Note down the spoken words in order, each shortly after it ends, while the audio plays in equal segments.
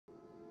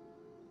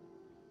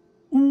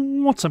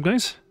What's up,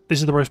 guys? This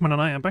is the Rifleman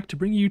and I am back to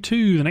bring you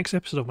to the next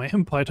episode of my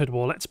Empire Total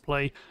War Let's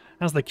Play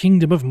as the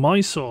Kingdom of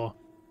Mysore.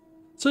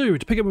 So,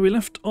 to pick up where we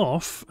left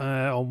off,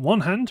 on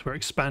one hand we're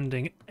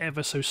expanding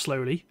ever so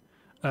slowly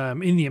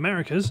in the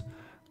Americas,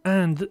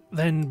 and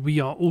then we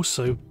are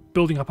also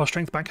building up our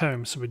strength back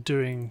home. So we've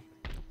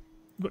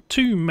got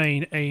two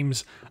main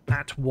aims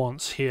at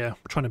once here.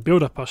 We're trying to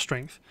build up our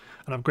strength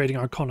and upgrading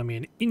our economy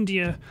in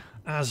India,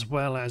 as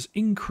well as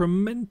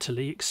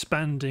incrementally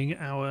expanding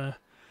our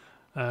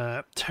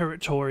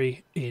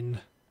territory in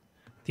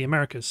the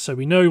Americas. So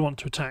we know we want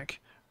to attack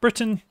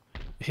Britain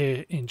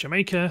here in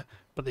Jamaica,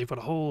 but they've got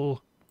a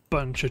whole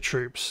bunch of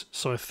troops.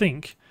 So I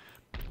think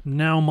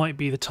now might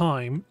be the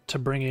time to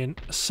bring in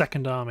a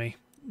second army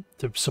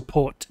to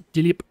support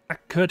Dilip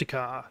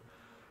Akurdikar.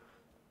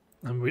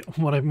 And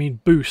what I mean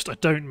boost, I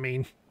don't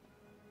mean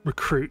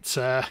recruit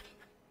a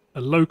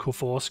local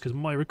force, because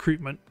my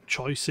recruitment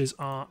choices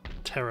are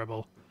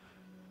terrible.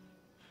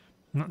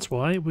 And that's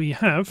why we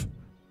have...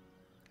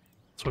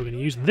 That's what we're going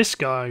to use this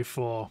guy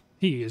for.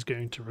 He is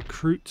going to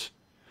recruit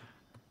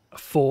a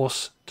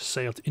force to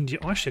sail to India.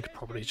 Oh, actually, I could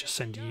probably just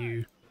send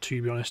you,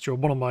 to be honest. You're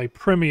one of my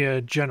premier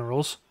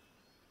generals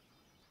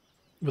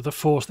with a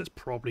force that's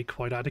probably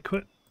quite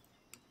adequate.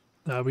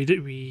 Yeah,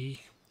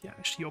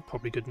 actually, you're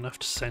probably good enough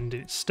to send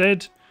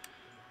instead.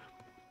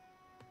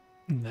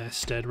 In their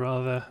stead,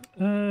 rather.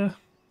 Don't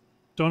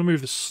want to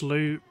move the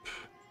sloop.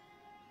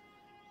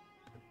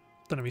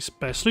 Don't have any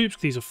spare sloops.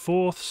 These are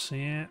fourths.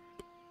 Yeah.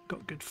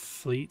 Got good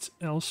fleet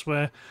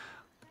elsewhere.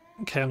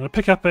 Okay, I'm going to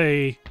pick up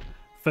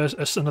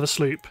another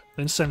sloop,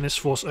 then send this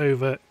force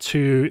over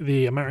to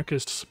the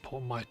Americas to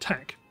support my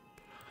attack.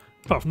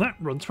 Apart from that,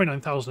 run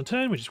 29,000 a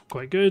turn, which is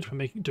quite good.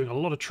 We're doing a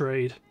lot of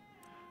trade.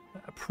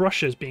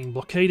 Prussia is being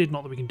blockaded,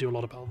 not that we can do a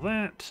lot about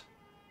that.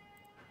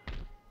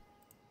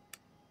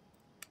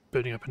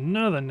 Building up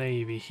another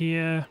navy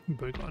here.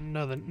 We've got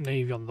another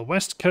navy on the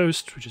west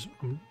coast, which is...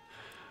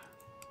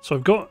 So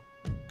I've got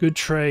good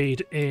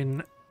trade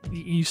in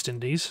the East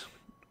Indies.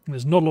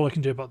 There's not a lot I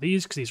can do about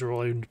these because these are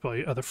all owned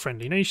by other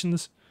friendly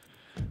nations.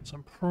 So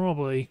I'm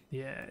probably...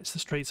 Yeah, it's the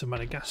Straits of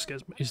Madagascar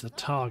is the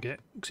target,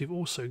 because we've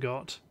also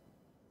got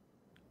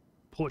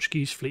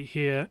Portuguese fleet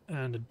here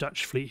and a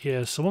Dutch fleet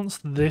here. So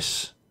once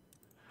this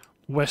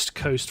west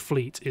coast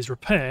fleet is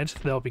repaired,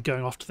 they'll be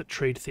going off to the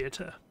trade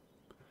theatre.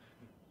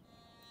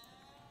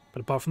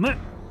 But apart from that,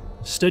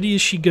 steady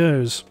as she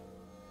goes.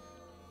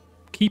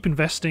 Keep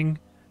investing,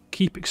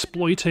 keep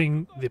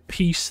exploiting the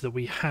peace that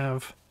we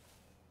have.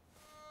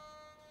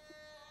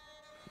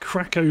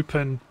 Crack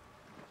open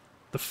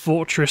the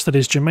fortress that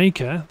is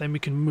Jamaica, then we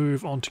can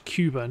move on to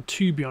Cuba. And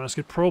to be honest,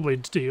 I could probably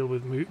deal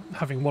with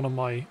having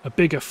a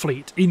bigger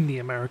fleet in the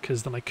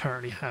Americas than I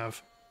currently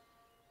have.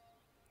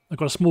 I've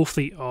got a small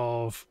fleet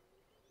of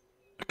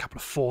a couple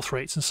of fourth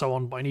rates and so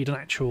on, but I need an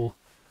actual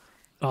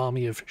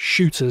army of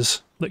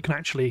shooters that can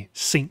actually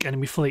sink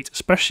enemy fleet,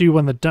 especially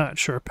when the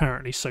Dutch are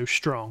apparently so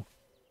strong.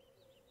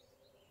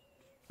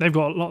 They've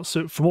got lots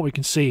of, from what we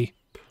can see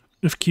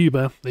of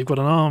Cuba, they've got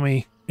an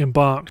army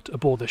embarked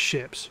aboard their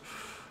ships.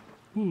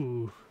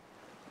 Ooh.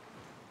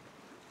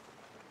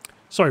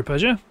 Sorry,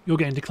 Persia, you're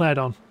getting declared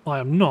on. I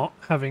am not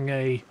having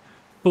a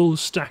full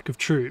stack of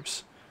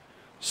troops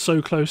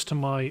so close to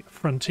my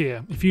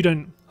frontier. If you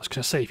don't, I was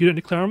going to say, if you don't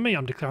declare on me,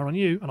 I'm declaring on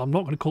you, and I'm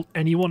not going to call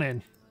anyone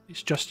in.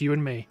 It's just you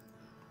and me.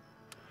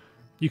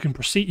 You can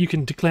proceed, you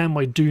can declare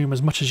my doom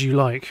as much as you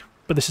like,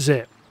 but this is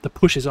it. The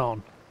push is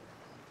on.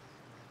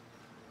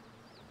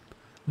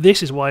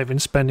 This is why I've been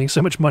spending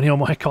so much money on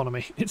my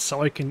economy. It's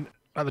so I can,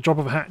 at the drop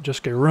of a hat,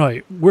 just go,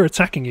 right, we're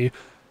attacking you.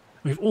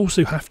 We've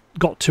also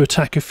got to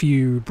attack a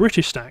few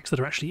British stacks that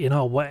are actually in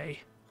our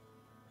way.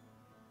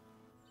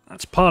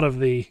 That's part of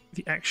the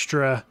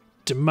extra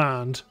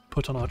demand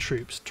put on our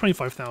troops.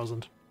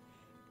 25,000.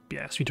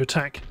 Yes, we need to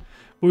attack.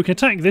 Well, we can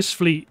attack this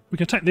fleet, we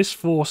can attack this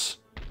force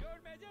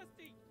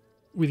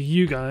with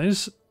you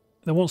guys.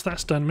 Then once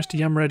that's done, Mr.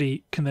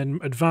 Yamredi can then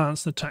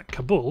advance and attack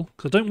Kabul,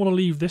 because I don't want to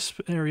leave this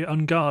area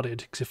unguarded,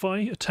 because if I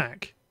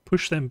attack,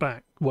 push them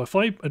back, well, if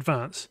I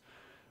advance,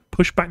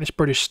 push back this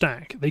British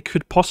stack, they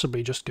could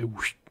possibly just go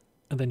whoosh,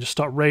 and then just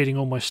start raiding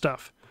all my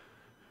stuff,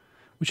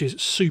 which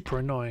is super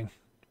annoying.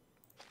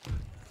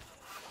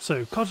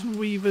 So, Cotton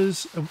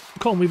Weaver's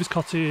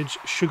Cottage,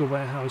 Sugar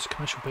Warehouse,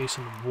 Commercial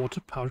Basin,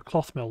 Water Powered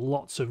Cloth Mill,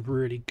 lots of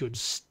really good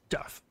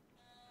stuff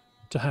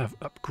to have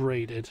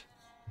upgraded.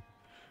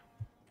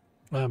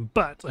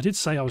 But I did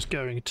say I was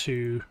going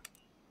to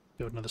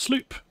build another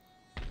sloop.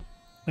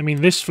 I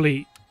mean, this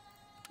fleet,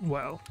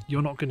 well,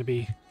 you're not going to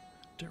be...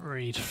 Don't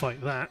really need to fight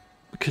that,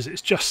 because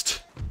it's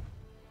just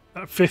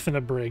a fifth and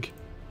a brig.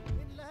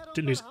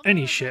 Didn't lose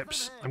any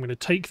ships. I'm going to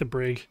take the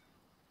brig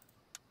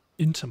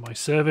into my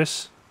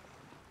service.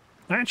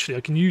 Actually,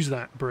 I can use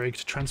that brig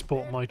to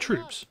transport my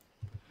troops.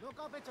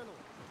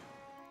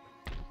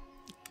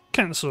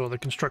 Cancel the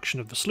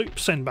construction of the sloop,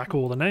 send back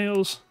all the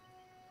nails.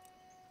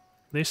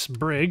 This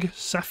brig,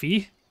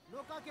 Safi,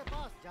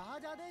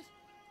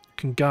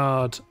 can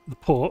guard the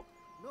port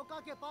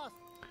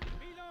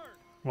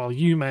while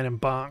you men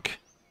embark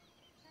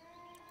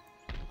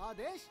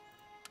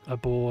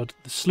aboard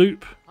the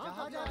sloop.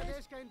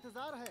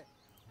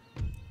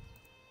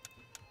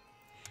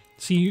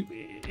 See,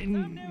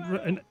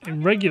 in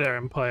regular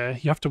Empire,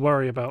 you have to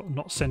worry about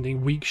not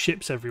sending weak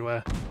ships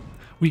everywhere,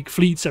 weak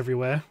fleets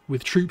everywhere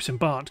with troops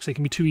embarked because they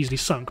can be too easily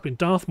sunk. But in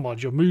Darth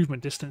Mod, your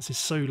movement distance is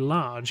so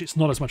large, it's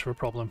not as much of a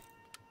problem.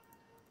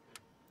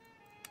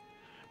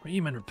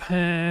 Regiment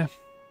repair.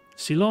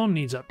 Ceylon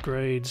needs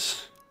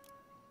upgrades.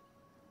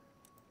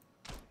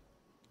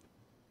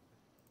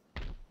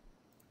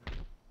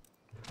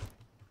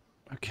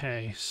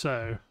 Okay,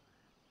 so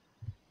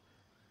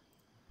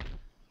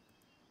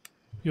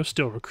you're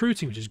still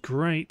recruiting, which is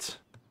great.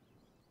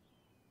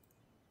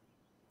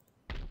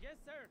 Yes,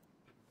 sir.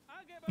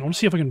 I want to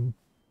see if I can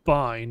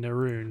buy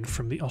Naroon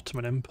from the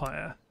Ottoman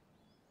Empire.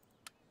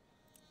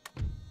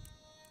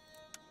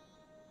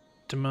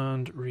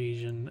 Demand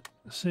region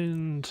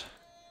Sind.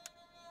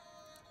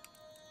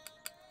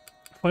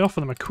 If I offer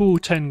them a cool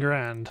 10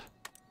 grand.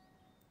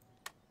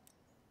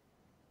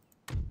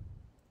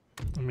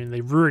 I mean,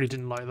 they really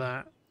didn't like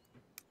that.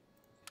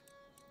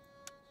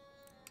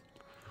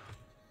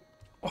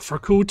 Offer a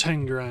cool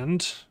 10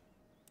 grand.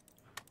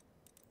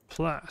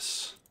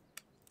 Plus.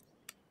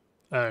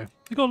 Oh,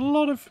 they got a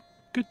lot of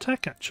good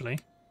tech actually.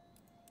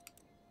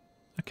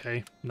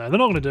 Okay, no, they're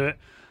not going to do it.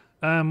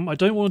 I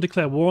don't want to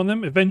declare war on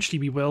them. Eventually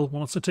we will.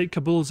 Once I take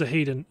Kabul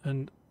Zahid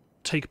and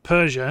take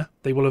Persia,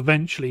 they will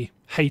eventually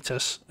hate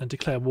us and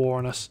declare war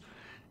on us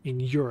in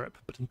Europe.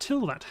 But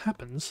until that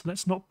happens,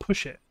 let's not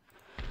push it.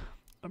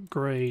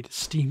 Upgrade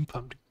steam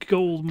pumped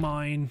gold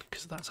mine,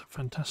 because that's a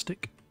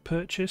fantastic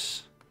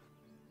purchase.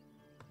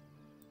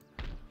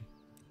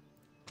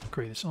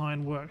 Upgrade this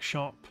iron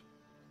workshop.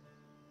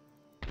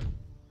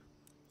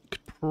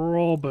 Could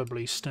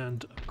probably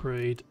stand to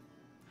upgrade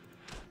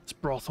this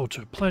brothel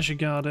to a pleasure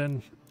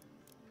garden.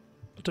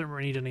 I don't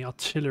really need any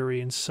artillery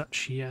and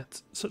such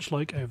yet, such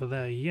like over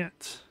there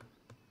yet.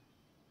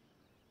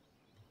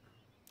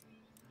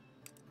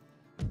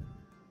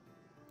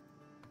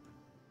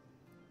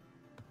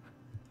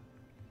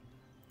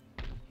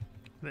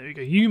 There we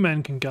go. You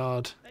men can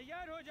guard.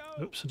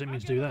 Oops, I didn't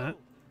mean to do that.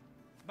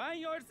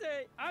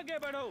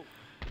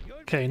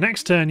 Okay,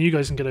 next turn you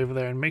guys can get over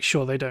there and make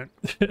sure they don't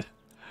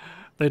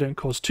they don't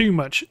cause too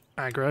much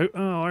aggro.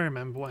 Oh, I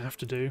remember what I have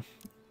to do.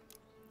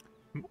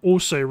 I'm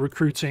also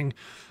recruiting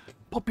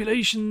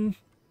population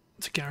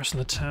to garrison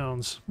the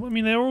towns. Well, I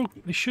mean,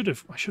 I should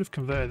have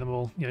converted them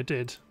all. Yeah, I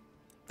did.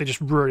 They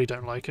just really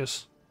don't like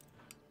us.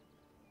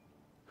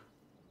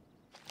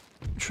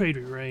 Trade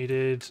we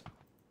raided.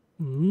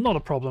 Not a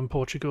problem,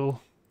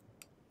 Portugal.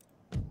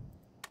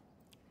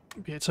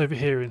 Yeah, it's over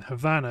here in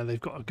Havana. They've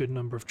got a good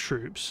number of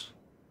troops.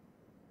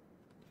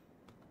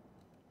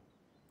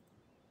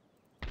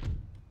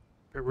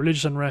 But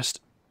religious unrest,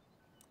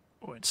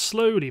 oh, it's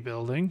slowly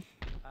building.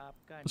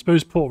 I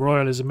suppose Port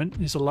Royal is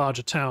a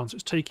larger town, so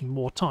it's taking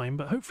more time,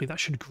 but hopefully that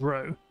should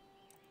grow.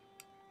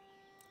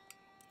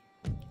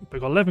 We've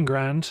got 11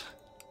 grand,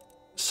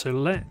 so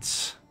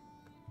let's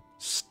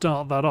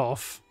start that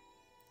off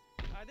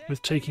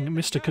with taking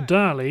Mr.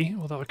 Kadali,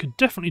 although I could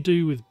definitely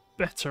do with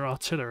better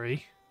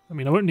artillery. I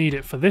mean, I won't need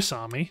it for this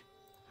army,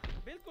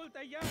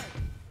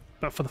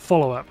 but for the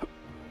follow-up.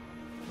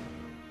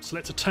 So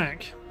let's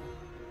attack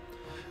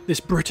this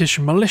British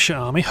militia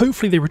army.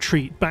 Hopefully they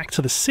retreat back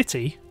to the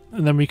city,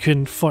 and then we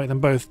can fight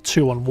them both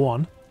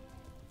 2-on-1.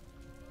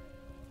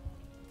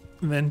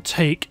 And then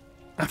take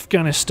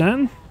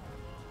Afghanistan.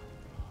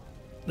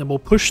 Then we'll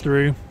push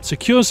through,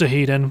 secure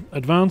Zahedan,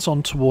 advance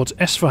on towards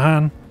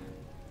Esfahan,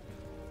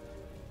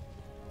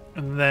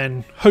 and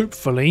then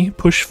hopefully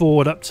push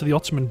forward up to the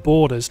Ottoman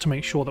borders to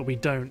make sure that we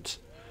don't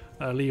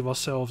leave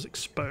ourselves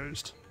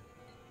exposed.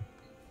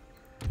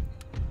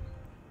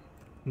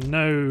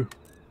 No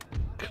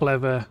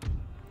clever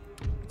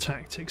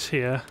tactics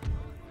here.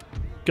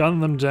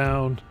 Gun them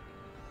down,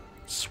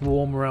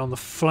 swarm around the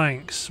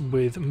flanks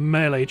with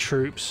melee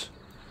troops,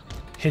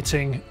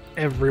 hitting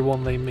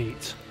everyone they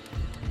meet.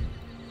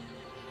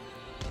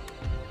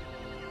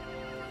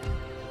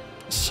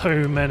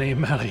 So many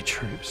melee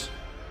troops.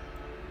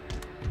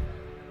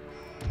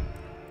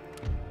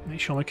 Make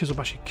sure my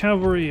Kizobashi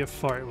cavalry are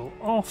fireable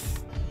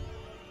off.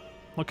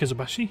 Not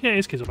Kizobashi? Yeah, it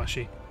is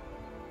Kizobashi.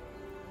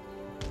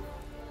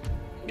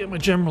 Get my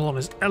general on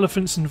his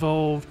elephants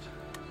involved.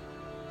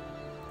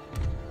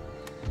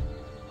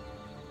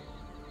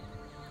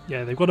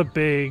 Yeah, they've got a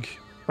big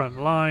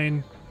front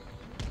line.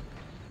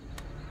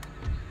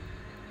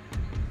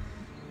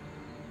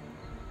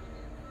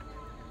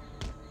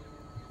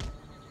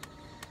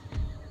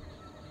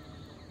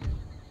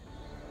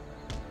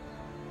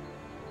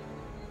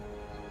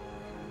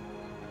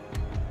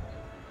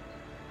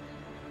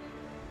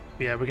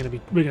 Yeah, we're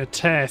gonna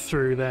tear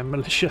through their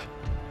militia.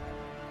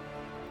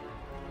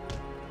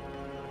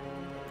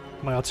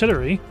 My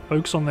artillery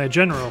focus on their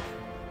general.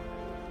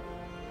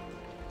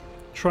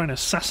 Try and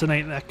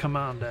assassinate their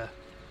commander.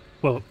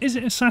 Well, is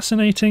it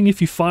assassinating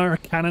if you fire a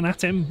cannon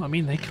at him? I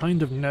mean, they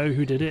kind of know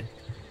who did it.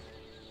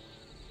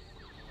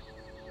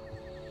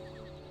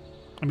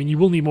 I mean, you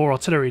will need more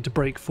artillery to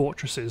break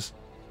fortresses.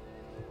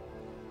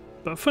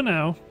 But for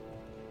now,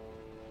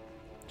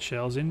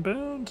 shells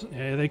inbound.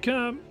 Here they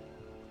come.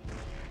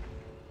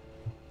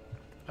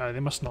 Oh, they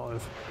must not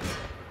have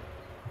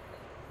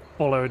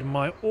followed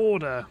my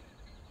order.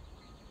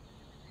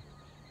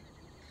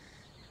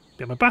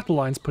 Yeah, my battle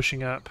line's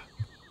pushing up.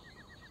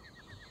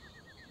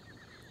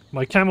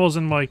 My camels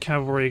and my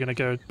cavalry are going to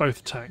go both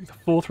attack the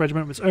 4th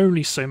Regiment. There's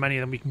only so many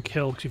of them we can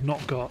kill because we've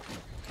not got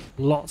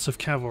lots of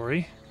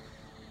cavalry.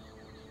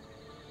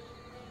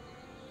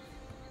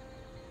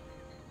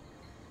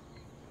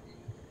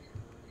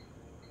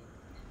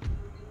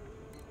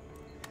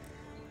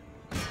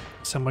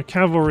 Send my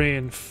cavalry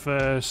in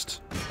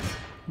first,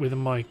 with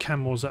my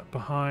camels up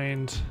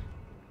behind.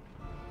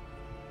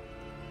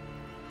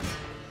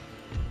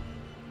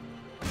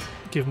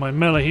 Give my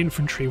melee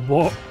infantry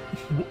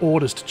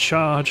orders to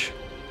charge.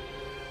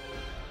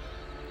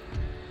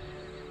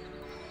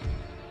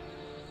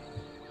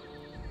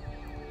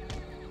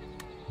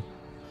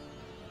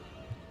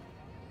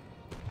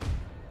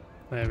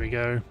 There we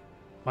go.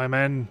 My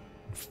men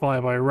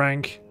fire by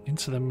rank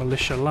into the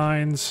militia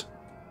lines.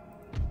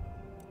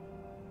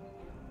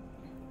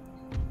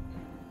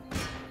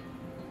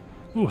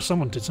 Oh,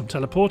 someone did some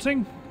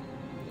teleporting.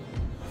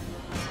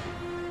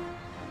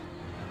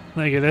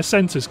 There you go, their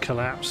centres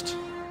collapsed.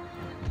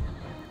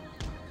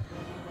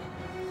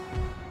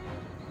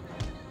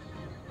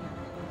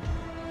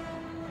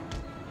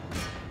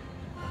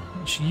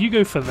 You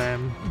go for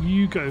them,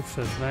 you go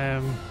for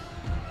them.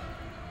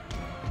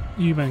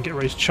 You men get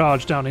ready to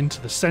charge down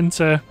into the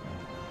centre.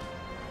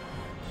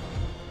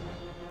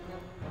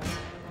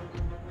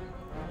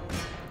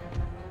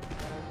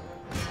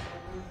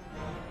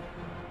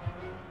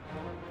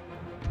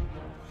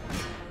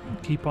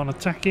 Keep on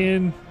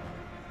attacking.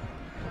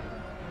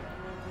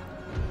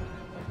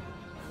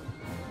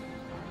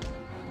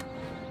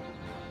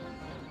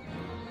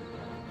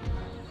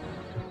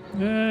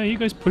 You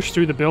guys push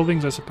through the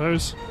buildings, I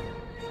suppose.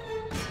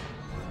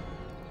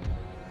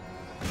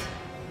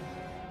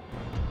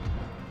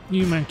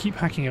 You men keep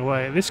hacking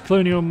away at this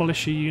colonial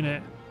militia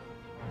unit.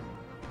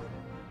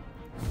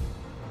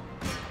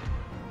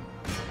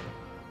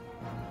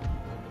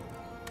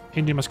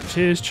 Indian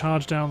musketeers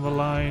charge down the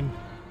line.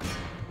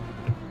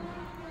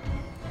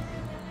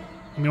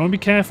 I mean, I want to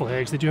be careful here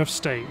because they do have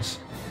stakes.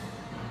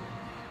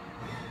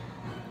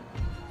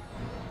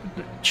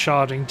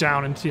 Charging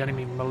down into the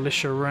enemy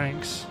militia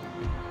ranks.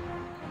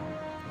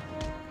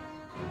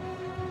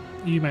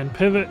 You men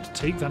pivot,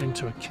 take that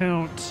into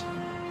account.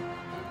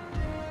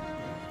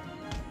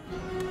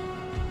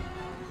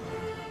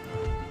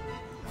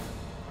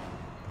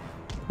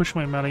 Push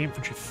my melee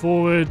infantry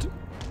forward.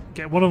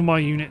 Get one of my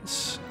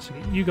units to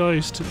get you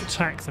guys to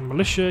attack the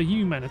militia.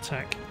 You men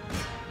attack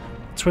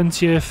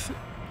 20th.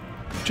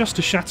 Just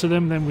to shatter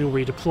them, then we'll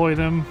redeploy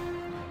them.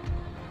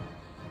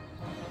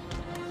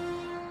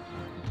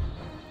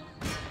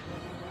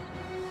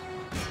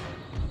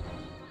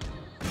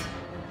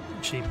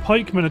 Actually,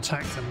 pikemen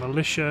attack the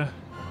militia.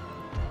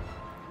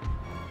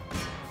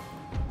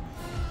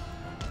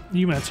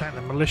 You men attack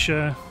the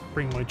militia.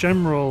 Bring my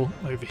general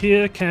over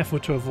here, careful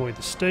to avoid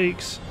the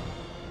stakes.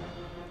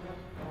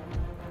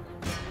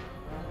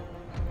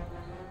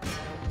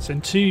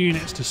 Send 2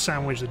 units to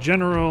sandwich the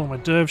general. My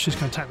dervishes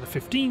can attack the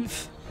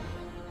 15th.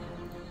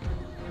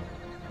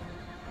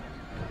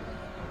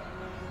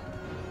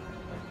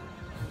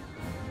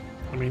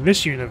 I mean,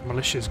 this unit of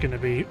militia is going to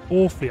be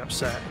awfully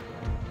upset.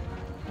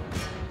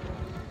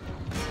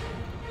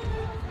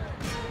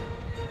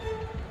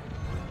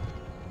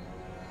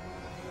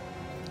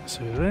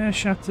 So they're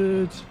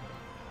shattered.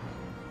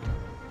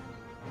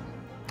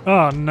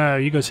 Oh no,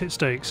 you guys hit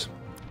stakes.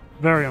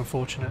 Very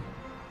unfortunate.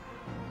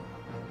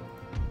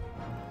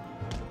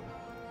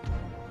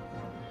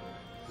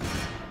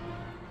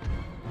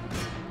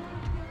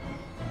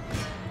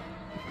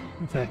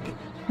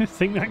 I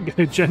think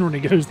that generally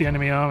goes the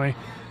enemy army.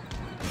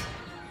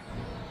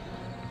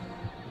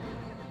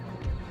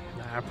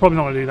 Nah, probably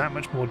not going to do that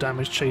much more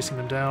damage chasing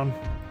them down.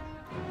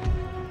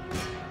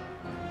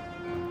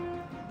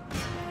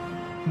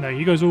 No,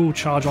 you guys all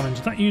charge on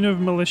into that unit of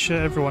militia,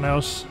 everyone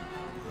else.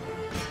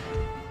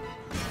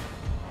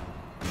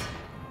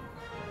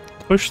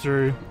 Push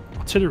through,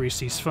 artillery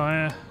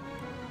ceasefire.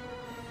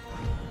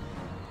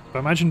 But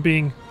imagine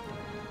being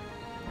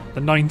the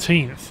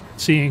 19th,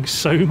 seeing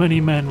so many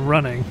men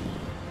running,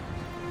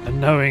 and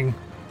knowing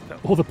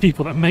that all the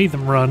people that made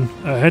them run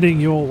are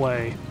heading your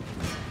way.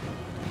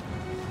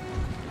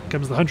 Here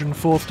comes the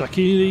 104th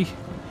Dakili.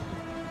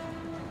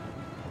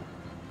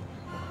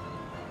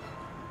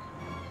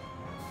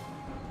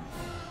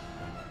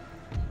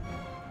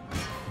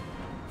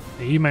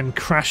 You men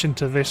crash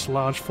into this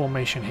large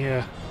formation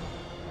here.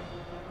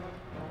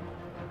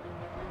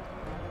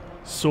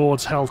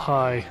 Swords held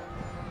high.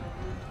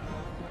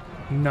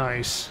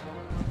 Nice.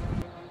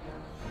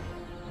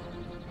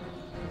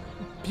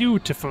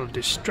 Beautiful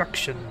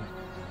destruction.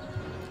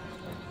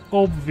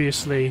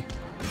 Obviously,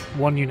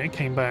 one unit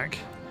came back.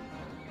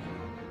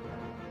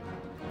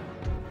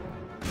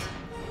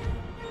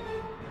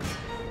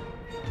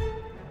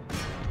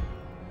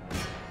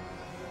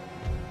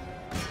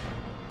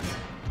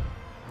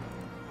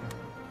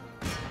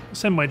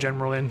 Send my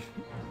general in.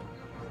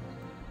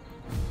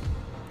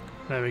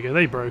 There we go,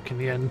 they broke in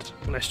the end.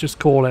 But let's just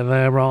call it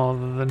there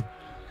rather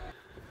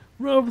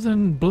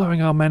than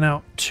blowing our men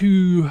out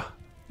too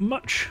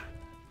much.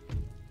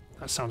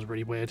 That sounds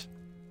really weird.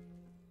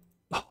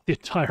 Oh, the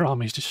entire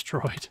army's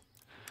destroyed.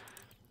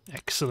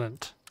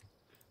 Excellent.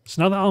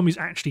 So now the army's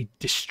actually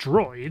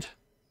destroyed,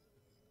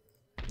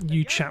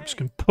 you chaps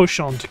can push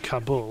on to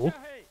Kabul,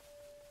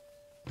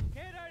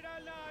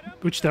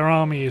 which their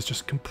army is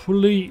just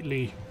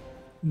completely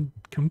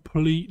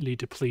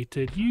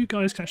depleted. You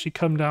guys can actually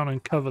come down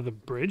and cover the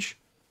bridge.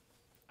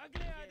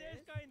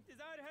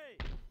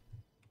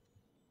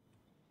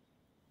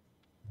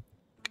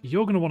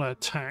 You're going to want to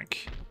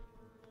attack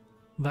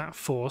that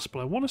force, but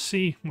I want to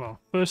see, well,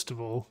 first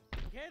of all,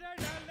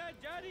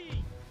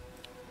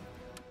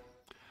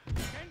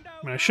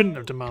 I mean, I shouldn't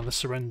have demanded the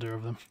surrender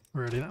of them,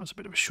 really. That was a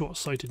bit of a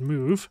short-sighted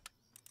move.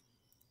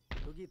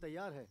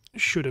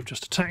 Should have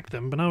just attacked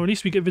them, but now at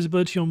least we get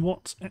visibility on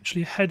what's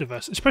actually ahead of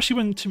us. Especially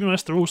when, to be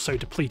honest, they're all so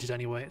depleted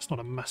anyway. It's not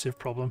a massive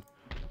problem.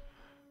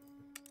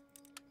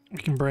 We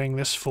can bring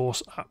this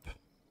force up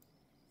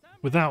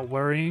without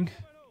worrying.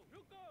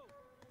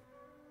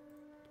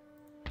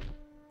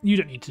 You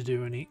don't need to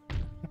do any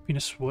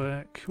happiness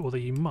work, although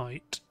you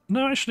might.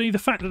 No, actually, the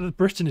fact that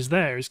Britain is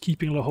there is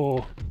keeping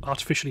Lahore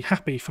artificially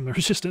happy from the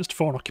resistance to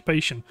foreign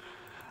occupation.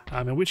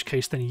 In which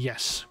case, then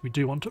yes, we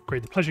do want to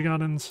upgrade the pleasure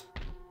gardens.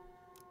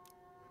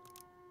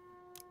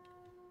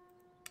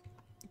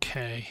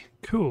 Okay,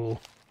 cool.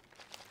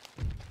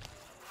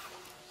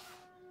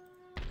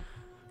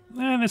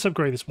 And let's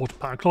upgrade this water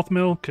power cloth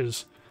mill,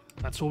 because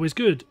that's always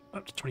good.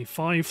 Up to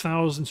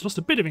 25,000, so lost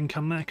a bit of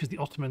income there, because the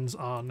Ottomans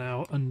are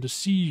now under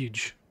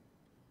siege.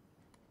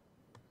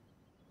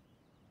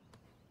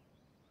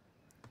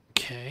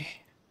 Okay,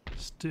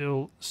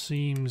 still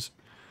seems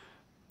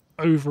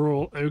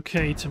overall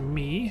okay to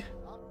me.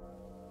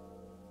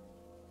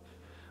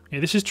 Yeah,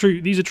 this is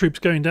true. These are troops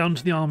going down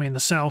to the army in the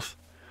south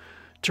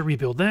to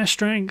rebuild their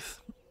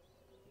strength.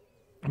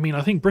 I mean,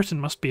 I think Britain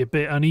must be a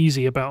bit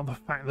uneasy about the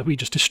fact that we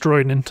just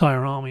destroyed an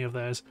entire army of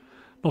theirs.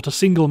 Not a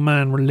single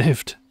man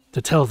lived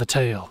to tell the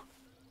tale.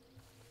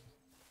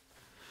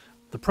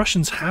 The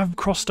Prussians have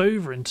crossed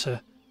over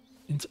into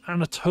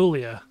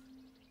Anatolia.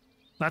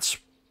 That's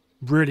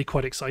really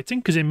quite exciting,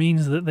 because it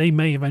means that they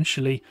may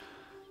eventually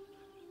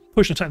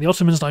push and attack the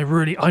Ottomans.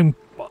 And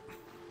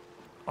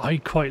I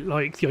quite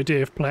like the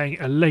idea of playing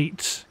a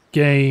late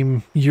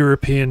game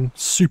European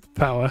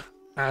superpower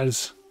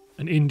as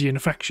an Indian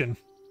faction.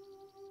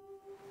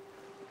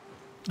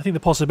 I think the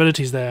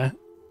possibilities there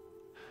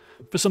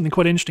for something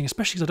quite interesting,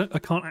 especially because I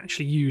can't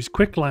actually use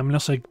quicklime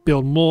unless I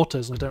build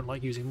mortars, and I don't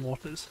like using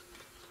mortars.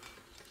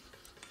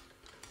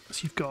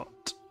 So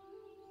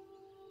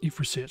you've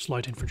researched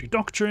light infantry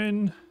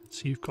doctrine.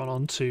 So you've gone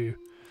on to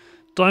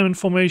diamond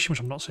formation, which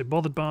I'm not so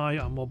bothered by.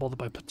 I'm more bothered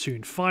by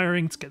platoon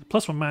firing to get the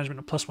 +1 management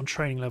and +1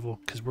 training level,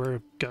 because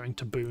we're going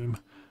to boom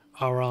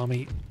our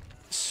army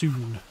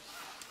soon.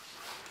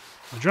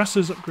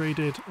 Madrasas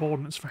upgraded,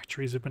 ordnance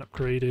factories have been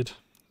upgraded.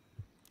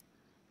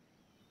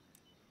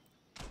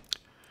 I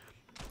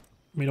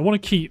mean, I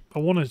want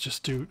to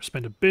just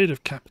spend a bit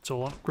of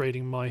capital on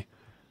upgrading my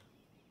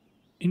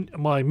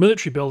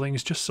military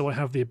buildings, just so I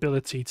have the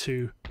ability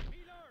to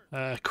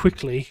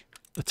quickly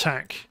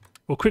attack,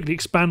 or quickly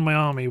expand my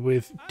army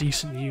with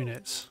decent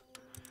units.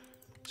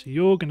 So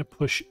you're going to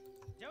push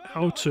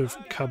out of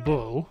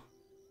Kabul.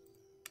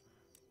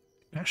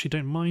 You actually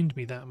don't mind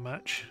me that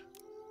much.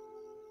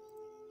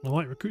 I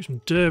might recruit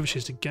some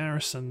dervishes to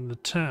garrison the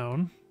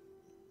town.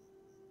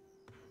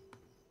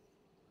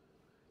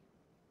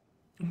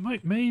 I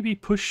might maybe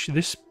push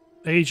this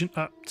agent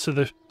up to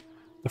the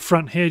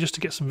front here just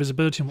to get some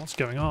visibility on what's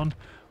going on.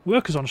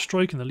 Workers on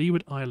strike in the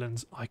Leeward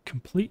Islands. I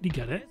completely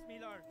get it.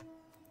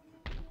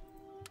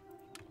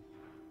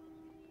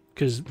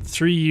 Because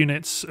 3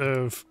 units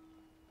of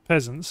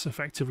peasants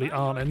effectively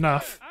aren't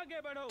enough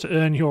to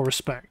earn your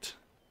respect.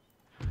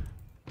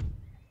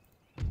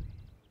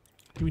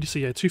 Let me just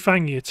see, yeah,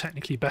 Tufangi are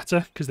technically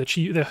better because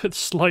they're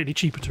slightly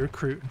cheaper to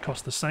recruit and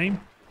cost the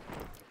same.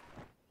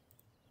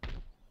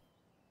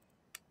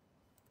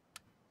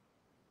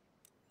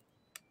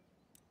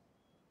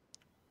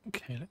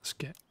 Okay, let's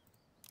get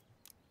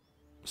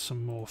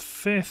some more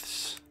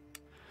fifths.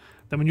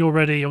 Then when you're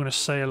ready, you're going to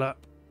sail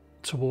up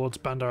towards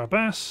Bandar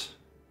Abbas.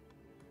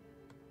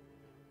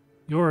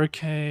 You're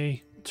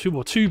okay.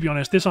 To be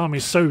honest, this army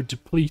is so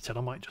depleted,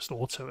 I might just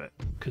auto it,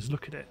 because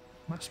look at it.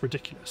 That's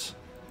ridiculous.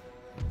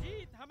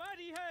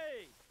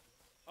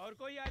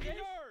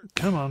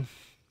 Come on.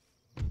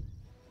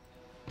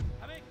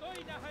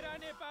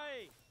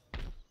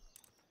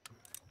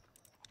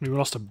 We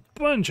lost a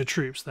bunch of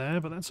troops there,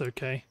 but that's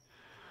okay.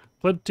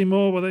 Plenty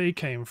more where they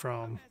came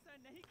from.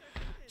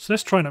 So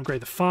let's try and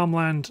upgrade the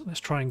farmland. Let's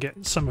try and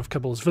get some of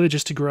Kabul's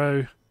villages to grow.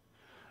 I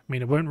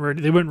mean, they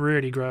won't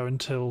really grow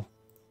until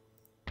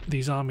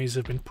these armies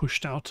have been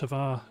pushed out of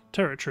our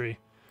territory.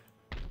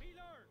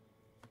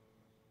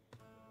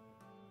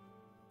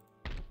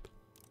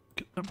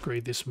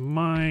 Upgrade this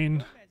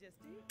mine.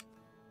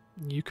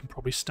 You can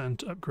probably stand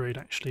to upgrade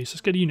actually. So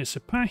let's get a unit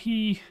of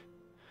Sipahi.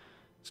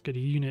 Let's get a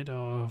unit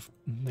of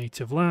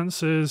native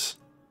lancers.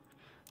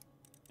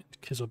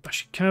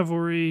 Kizilbashi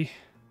cavalry.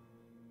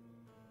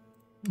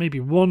 Maybe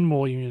one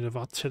more unit of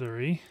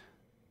artillery.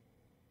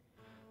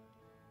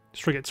 Let's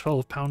try to get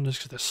 12 pounders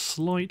because they're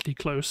slightly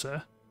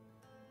closer.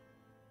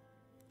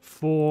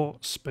 4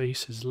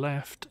 spaces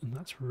left, and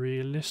that's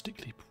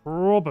realistically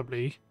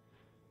probably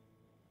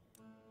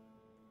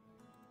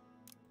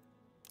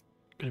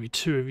going to be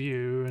 2 of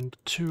you and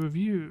 2 of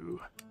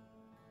you.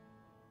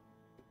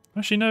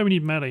 Actually, no, we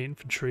need melee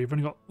infantry. We've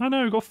only got... Oh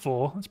no, we've got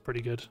 4. That's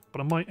pretty good.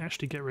 But I might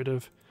actually get rid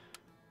of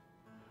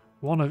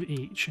 1 of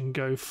each and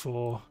go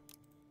for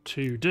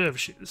 2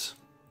 dervishes.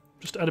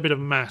 Just to add a bit of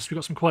mass. We've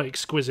got some quite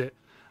exquisite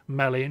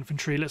melee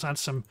infantry. Let's add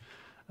some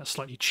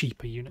slightly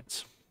cheaper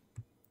units.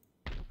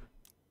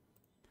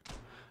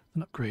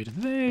 And upgrade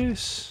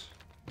this.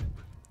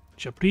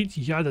 Jabrit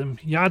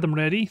Yadam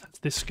ready. That's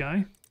this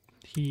guy.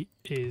 He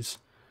is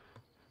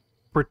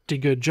pretty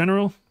good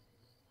general.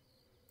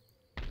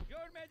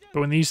 But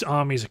when these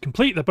armies are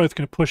complete, they're both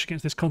going to push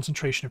against this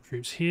concentration of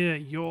troops here.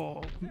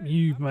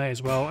 You may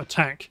as well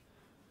attack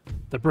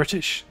the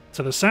British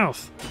to the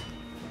south.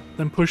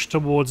 Then push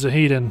towards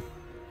Zahedin.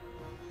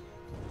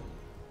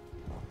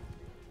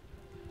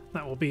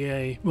 That will be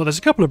a... Well, there's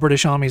a couple of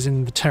British armies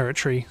in the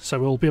territory, so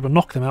we'll be able to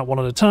knock them out one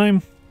at a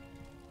time.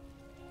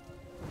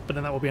 But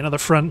then that will be another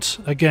front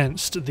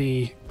against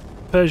the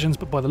Persians,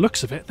 but by the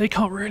looks of it, they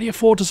can't really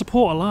afford to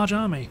support a large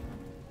army.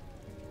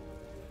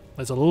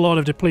 There's a lot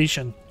of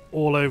depletion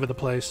all over the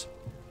place.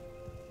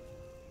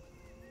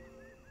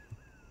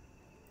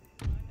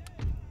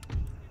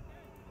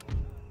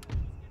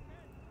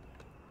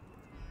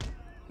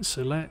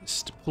 So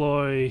let's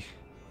deploy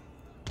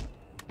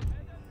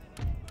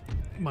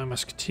my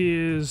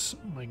musketeers.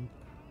 My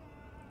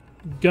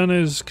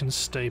gunners can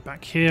stay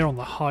back here on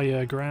the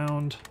higher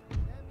ground.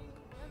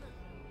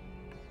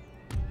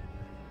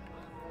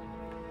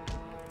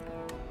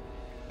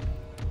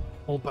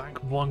 Hold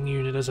back 1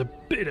 unit as a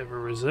bit of a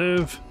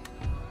reserve.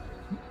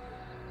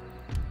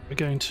 We're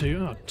going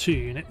to... Oh, 2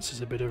 units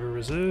as a bit of a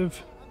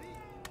reserve.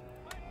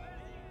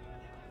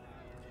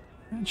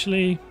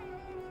 Actually,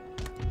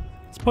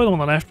 let's play them on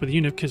the left with a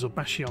unit of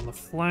Kizilbashi on the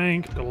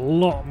flank. We've got a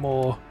lot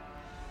more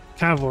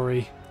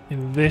cavalry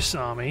in this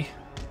army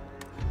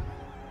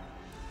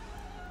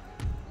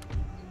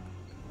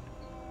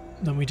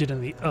than we did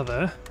in the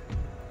other.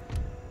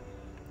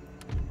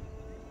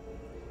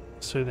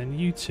 So then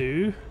you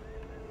two...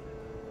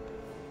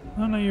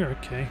 Oh no, you're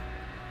okay.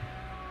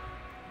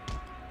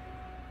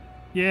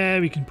 Yeah,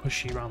 we can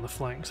push you around the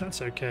flanks,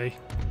 that's okay.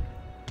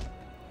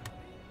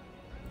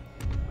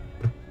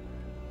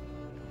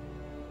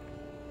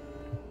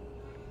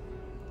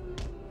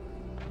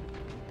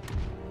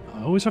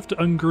 I always have to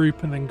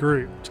ungroup and then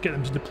group to get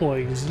them to deploy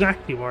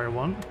exactly where I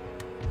want.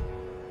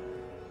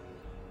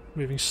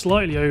 Moving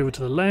slightly over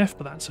to the left,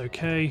 but that's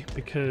okay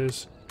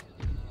because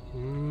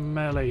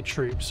melee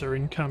troops are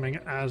incoming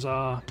as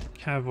are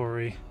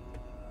cavalry.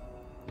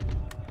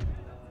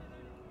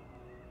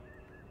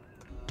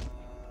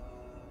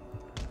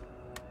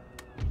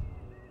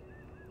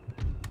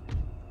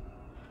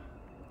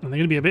 And they're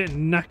going to be a bit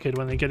knackered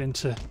when they get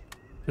into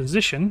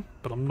position,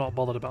 but I'm not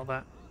bothered about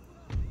that.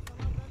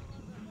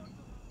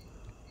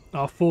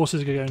 Our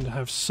forces are going to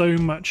have so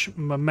much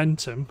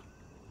momentum,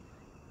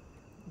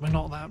 we're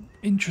not that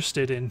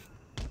interested in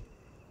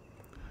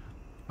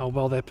how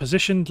well they're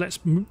positioned. Let's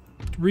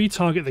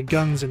retarget the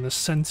guns in the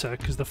centre,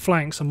 because the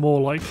flanks are more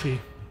likely,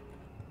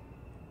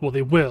 well,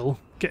 they will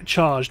get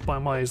charged by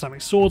my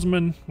Islamic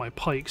swordsmen, my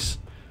pikes,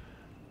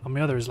 and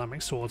my other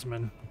Islamic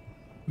swordsmen.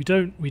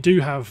 We do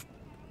have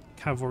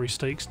cavalry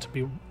stakes to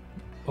be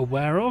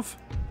aware of.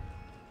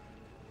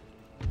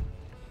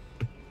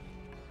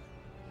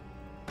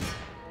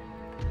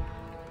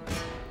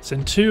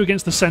 Send 2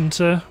 against the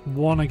centre,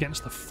 1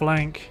 against the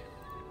flank,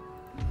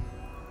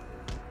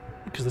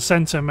 because the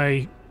centre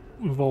may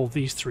involve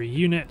these 3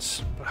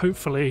 units, but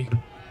hopefully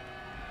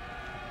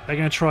they're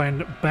going to try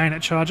and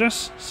bayonet charge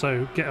us,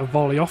 so get a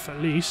volley off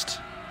at least.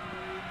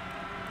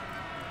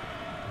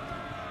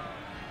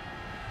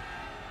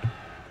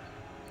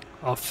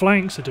 Our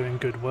flanks are doing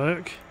good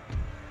work.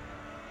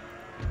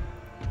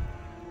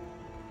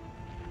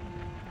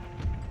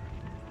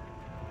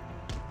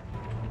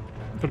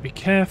 Got to be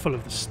careful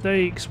of the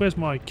stakes. Where's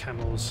my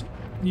camels?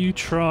 You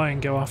try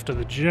and go after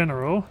the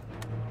general.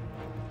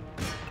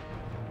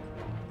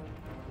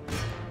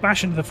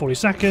 Bash into the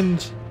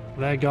 42nd.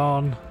 They're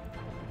gone.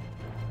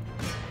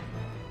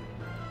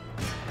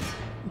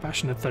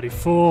 Bash into the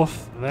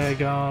 34th. They're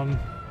gone.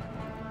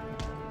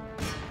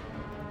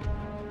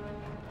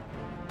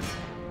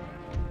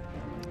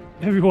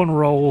 Everyone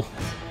roll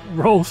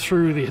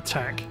through the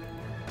attack.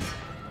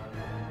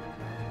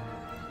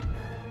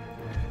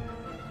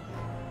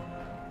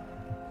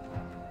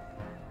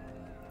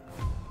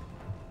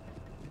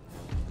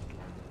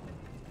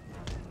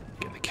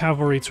 Get the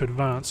cavalry to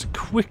advance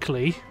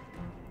quickly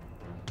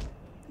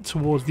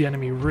towards the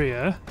enemy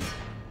rear.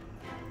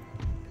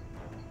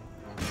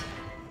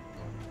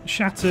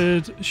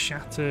 Shattered,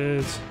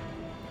 shattered.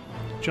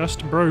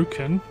 Just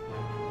broken.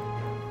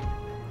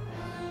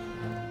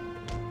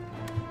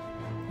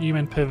 You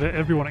men pivot,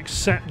 everyone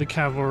except the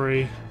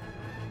cavalry.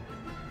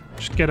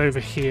 Just get over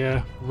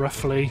here,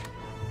 roughly.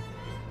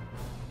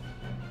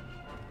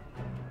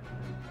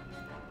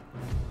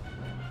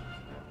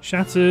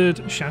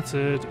 Shattered,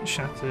 shattered,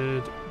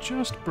 shattered.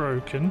 Just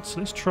broken. So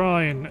let's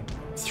try and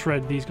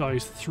thread these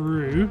guys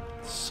through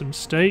some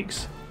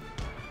stakes.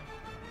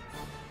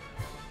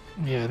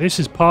 Yeah, this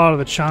is part of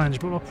the challenge,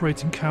 but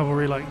operating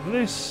cavalry like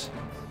this.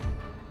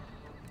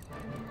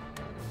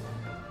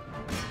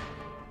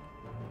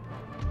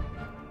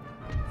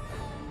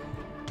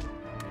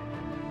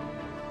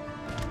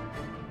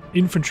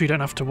 Infantry don't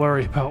have to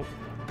worry about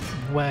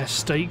where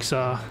stakes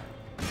are.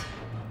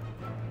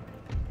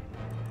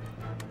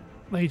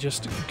 They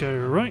just go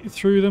right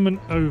through them and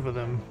over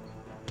them.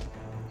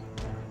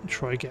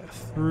 Try to get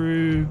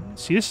through.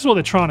 See, this is what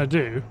they're trying to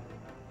do.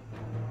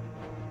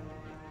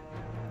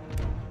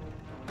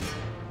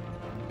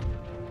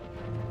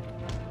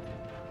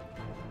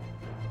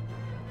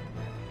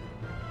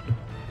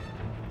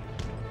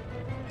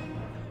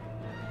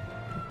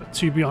 But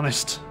to be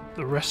honest,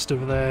 the rest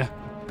of their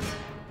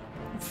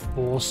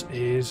force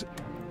is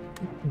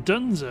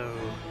donezo.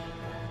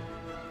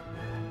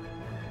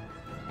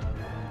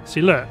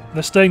 See, look,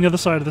 they're staying the other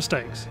side of the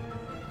stakes.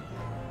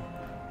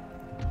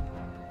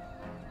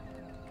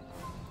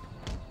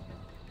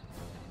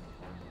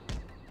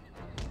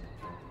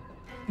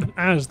 And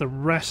as the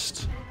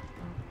rest...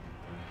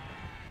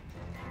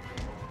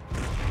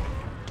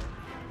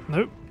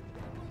 Nope.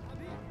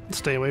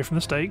 Stay away from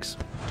the stakes.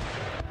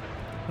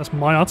 That's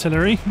my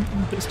artillery.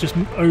 It's just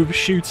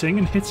overshooting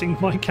and hitting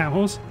my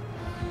camels.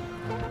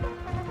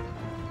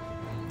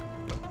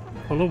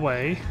 Pull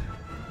away.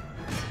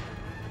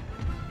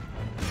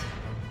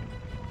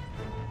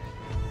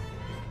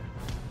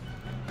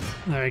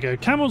 There we go.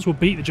 Camels will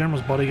beat the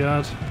general's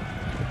bodyguard.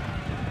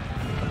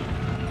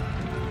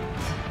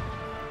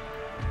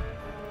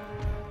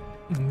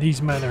 And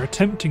these men are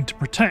attempting to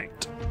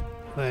protect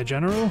their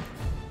general.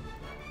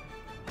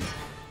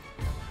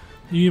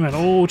 You men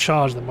all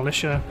charge the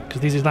militia,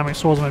 because these Islamic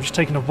swordsmen have just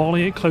taken a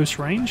volley at close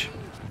range.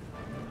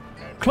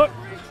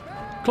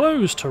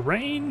 Close to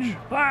range?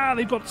 Ah,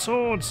 they've got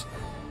swords!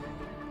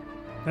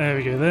 There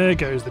we go, there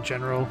goes the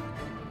general.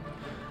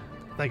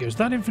 There goes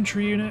that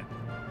infantry unit.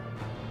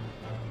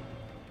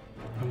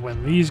 And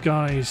when these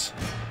guys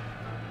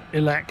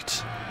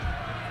elect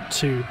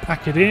to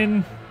pack it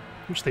in,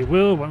 which they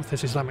will once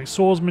this Islamic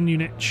swordsman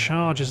unit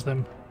charges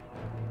them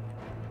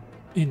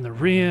in the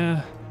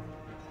rear.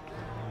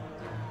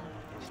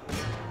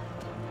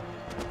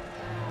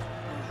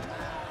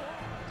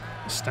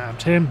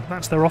 Stabbed him.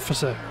 That's their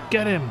officer.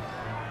 Get him!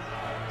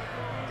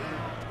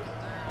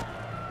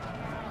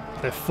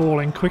 They're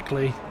falling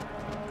quickly.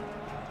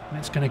 And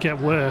it's going to get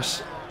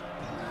worse.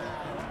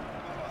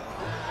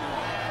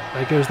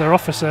 There goes their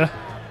officer.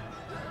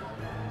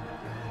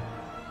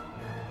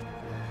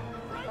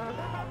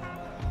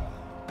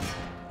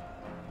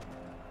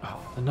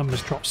 Oh, the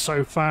numbers drop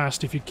so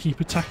fast if you keep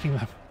attacking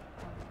them.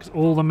 Because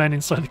all the men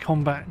inside the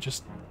combat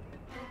just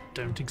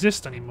don't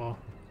exist anymore.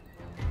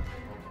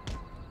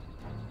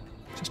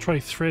 Let's try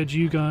to thread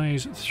you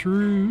guys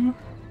through.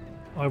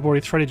 I've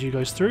already threaded you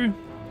guys through.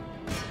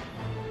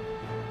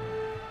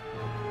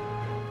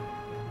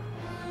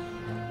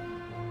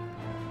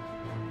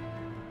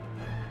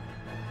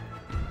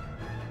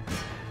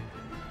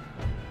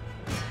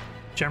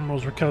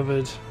 General's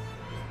recovered.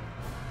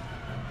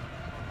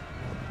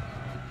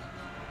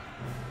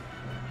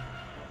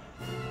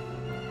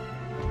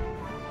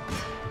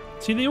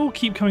 See, they all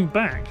keep coming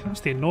back.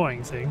 That's the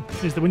annoying thing,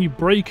 is that when you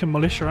break a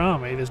militia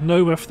army, there's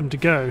nowhere for them to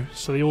go.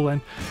 So they all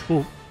then...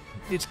 Well,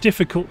 it's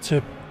difficult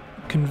to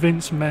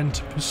convince men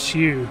to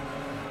pursue,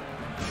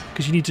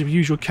 because you need to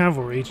use your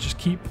cavalry to just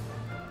keep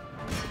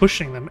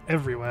pushing them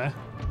everywhere.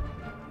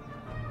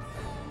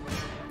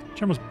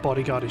 General's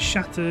bodyguard is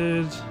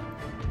shattered.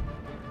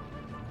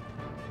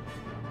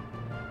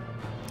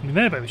 I mean,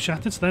 they're both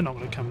shattered, so they're not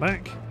going to come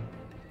back.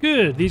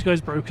 Good, these guys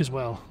broke as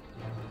well.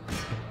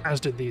 As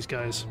did these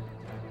guys.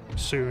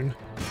 Soon.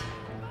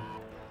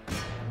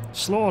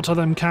 Slaughter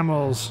them,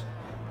 camels!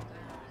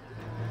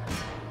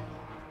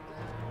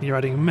 You're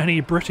adding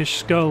many British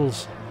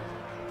skulls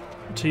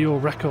to your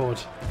record.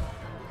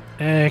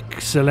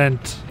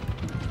 Excellent.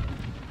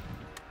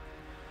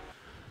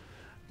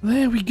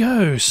 There we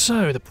go.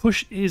 So, the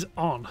push is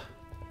on.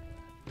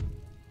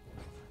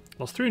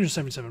 Lost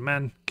 377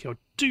 men, killed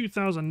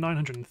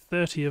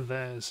 2,930 of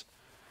theirs.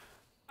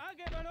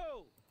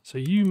 So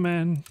you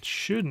men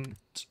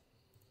shouldn't...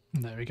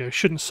 There we go,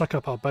 shouldn't suck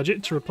up our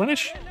budget to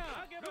replenish.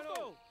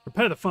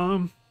 Repair the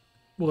farm.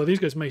 Although these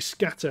guys may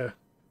scatter.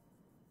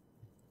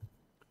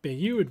 But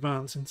you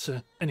advance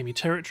into enemy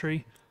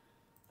territory.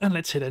 And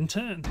let's hit end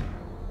turn.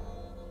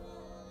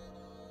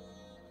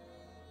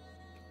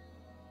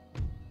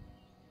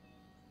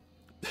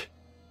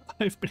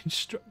 I've been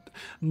instructed.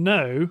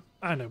 No,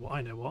 I know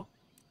what.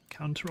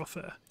 Counter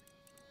offer.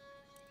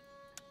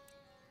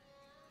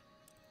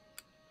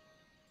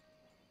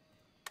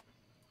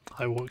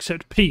 I will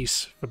accept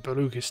peace for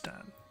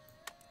Baluchistan.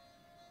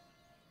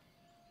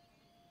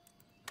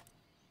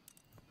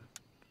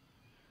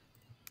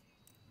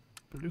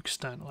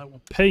 Baluchistan, I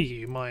will pay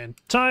you my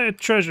entire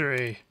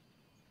treasury.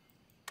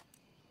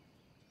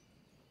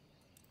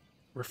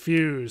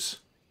 Refuse.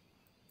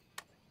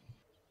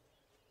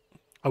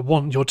 I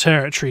want your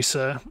territory,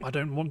 sir. I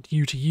don't want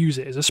you to use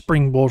it as a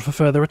springboard for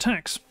further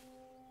attacks.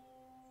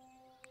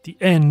 The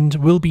end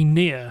will be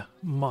near,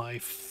 my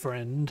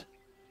friend.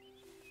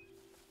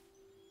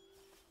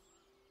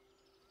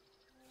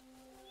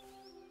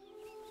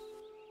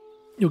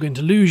 You're going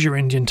to lose your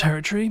Indian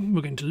territory.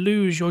 We're going to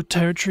lose your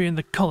territory in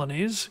the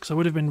colonies, because I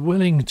would have been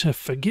willing to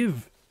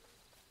forgive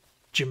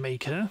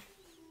Jamaica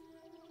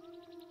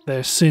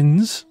their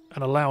sins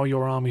and allow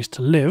your armies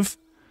to live.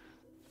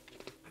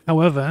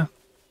 However,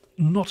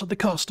 not at the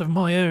cost of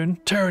my own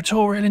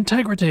territorial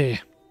integrity.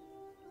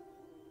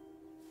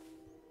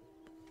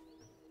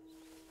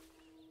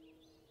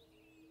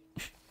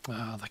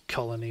 Ah, the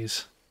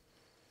colonies.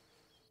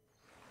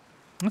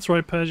 That's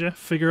right, Persia.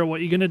 Figure out what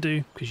you're going to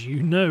do, because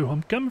you know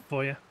I'm coming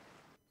for you.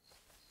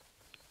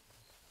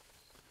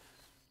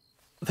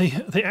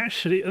 They're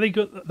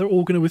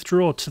all going to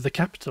withdraw to the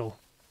capital.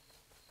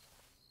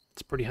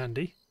 It's pretty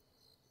handy.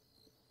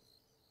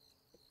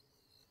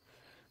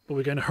 But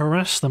we're going to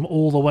harass them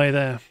all the way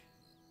there.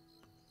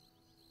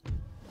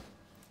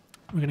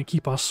 We're going to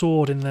keep our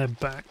sword in their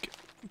back.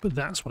 But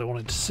that's what I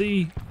wanted to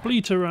see.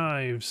 Fleet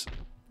arrives.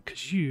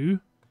 Because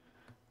you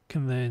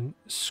can then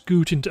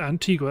scoot into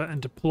Antigua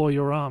and deploy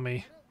your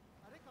army.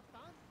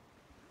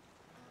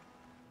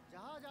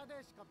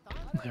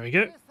 There we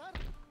go.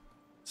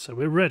 So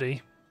we're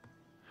ready.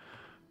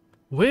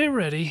 We're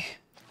ready.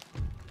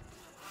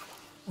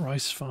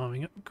 Rice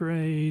farming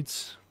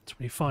upgrades.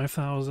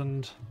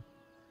 25,000.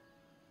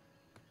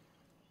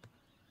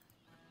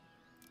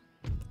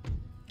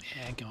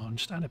 Yeah, go on.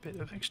 Just add a bit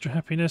of extra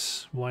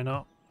happiness. Why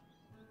not?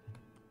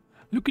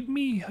 Look at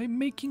me. I'm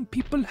making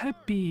people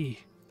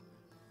happy.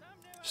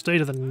 Stay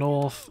to the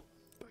north,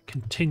 but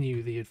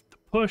continue the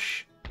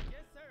push.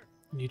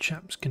 You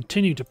chaps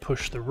continue to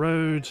push the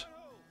road.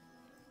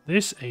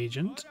 This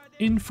agent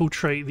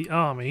infiltrate the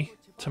army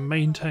to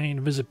maintain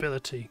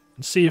visibility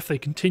and see if they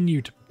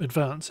continue to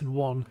advance in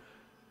one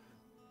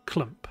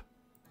clump.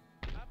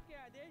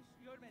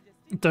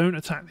 Don't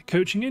attack the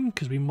coaching inn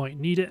because we might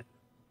need it.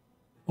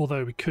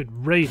 Although we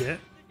could raid it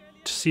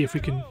to see if we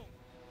can...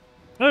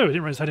 Oh, I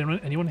didn't realize I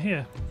had anyone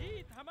here.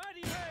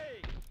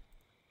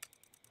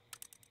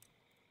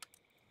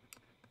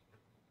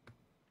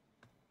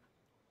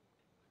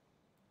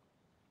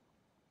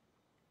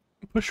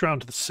 Push around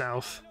to the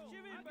south.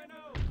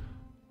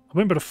 I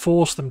won't be able to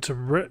force them to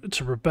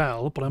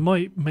rebel, but I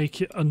might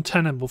make it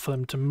untenable for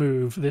them to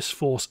move this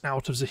force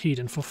out of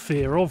Zahedin for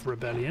fear of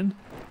rebellion.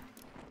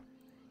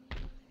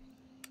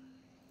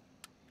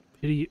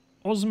 Piri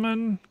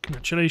Osman,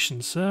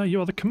 congratulations, sir.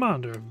 You are the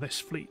commander of this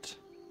fleet.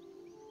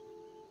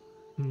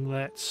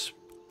 Let's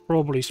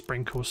probably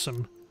sprinkle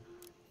some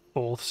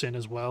fourths in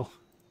as well.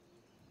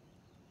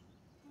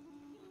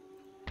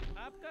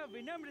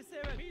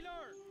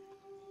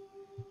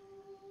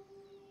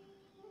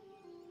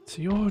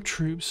 So your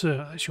troops,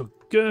 that's your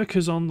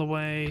Gurkhas on the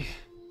way.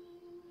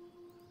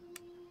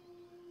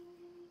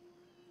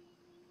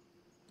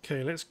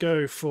 Okay, let's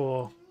go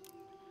for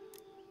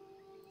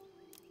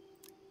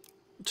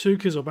 2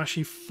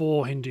 Kizilbashi,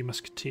 4 Hindu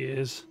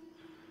musketeers.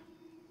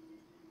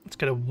 Let's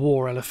get a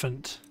war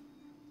elephant.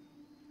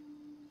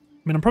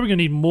 I mean, I'm probably going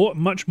to need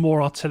much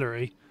more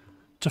artillery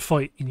to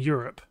fight in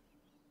Europe.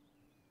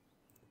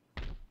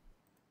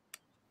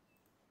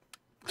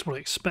 That's what I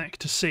expect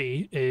to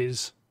see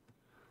is...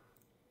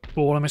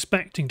 Well, what I'm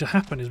expecting to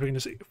happen is we're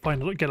going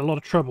to get a lot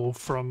of trouble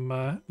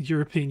from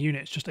European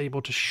units just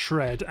able to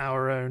shred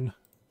our own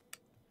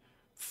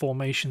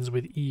formations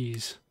with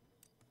ease.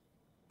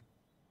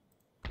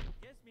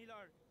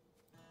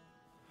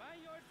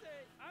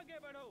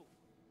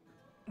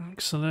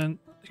 Excellent.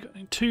 We've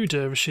got 2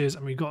 dervishes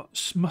and we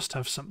must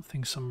have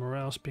something somewhere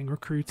else being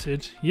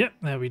recruited. Yep,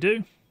 there we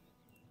do.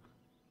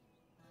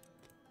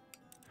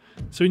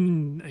 So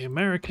in the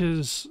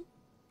Americas...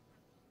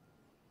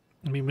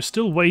 I mean, we're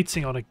still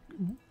waiting on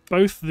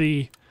both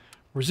the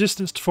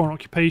resistance to foreign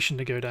occupation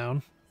to go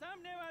down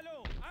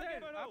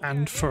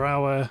and for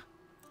our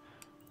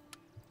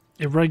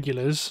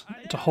irregulars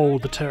to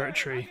hold the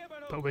territory,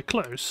 but we're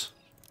close.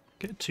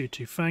 Get 2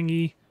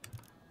 Tufangi.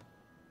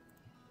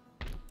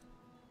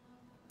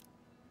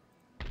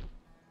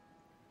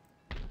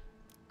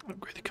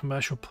 Upgrade the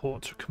commercial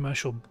port to a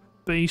commercial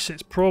base.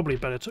 It's probably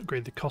better to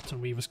upgrade the Cotton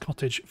Weaver's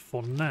Cottage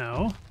for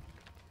now.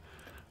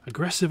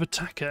 Aggressive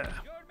attacker.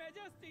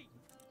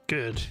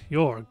 Good.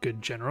 You're a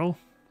good general.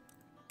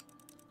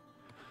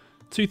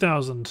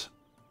 2,000.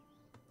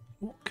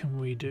 What can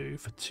we do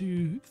for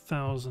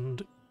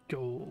 2,000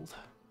 gold?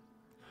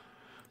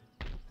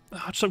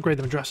 I'll just upgrade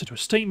the madrasa to a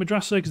state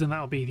madrasa because then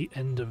that'll be the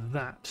end of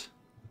that.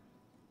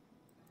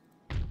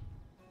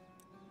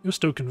 You're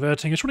still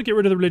converting. I just want to get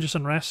rid of the religious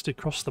unrest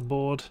across the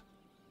board.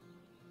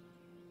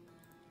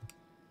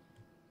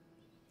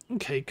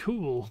 Okay,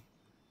 cool.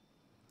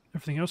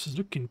 Everything else is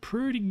looking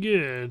pretty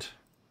good.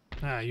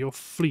 Ah, your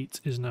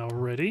fleet is now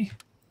ready.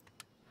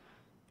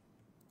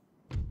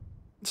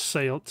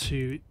 Sail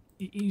to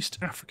the East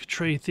Africa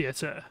Trade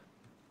Theatre.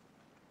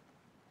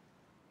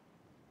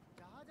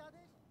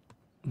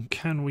 And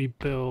can we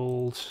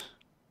build...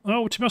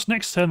 Oh, to be honest,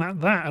 next turn,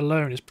 that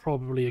alone is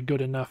probably a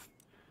good enough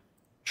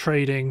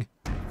trading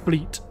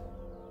fleet.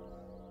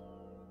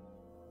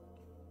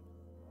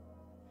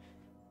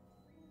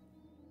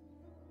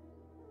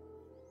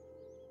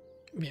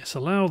 Yes,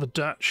 allow the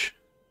Dutch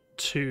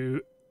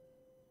to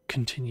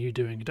continue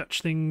doing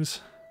Dutch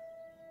things.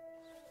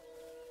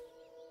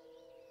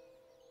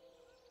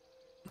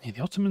 Yeah,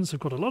 the Ottomans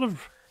have got a lot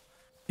of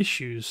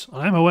issues.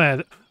 I am aware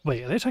that...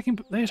 Wait, are they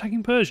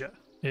attacking Persia?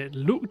 It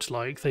looked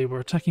like they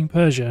were attacking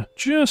Persia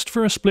just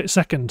for a split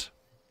second.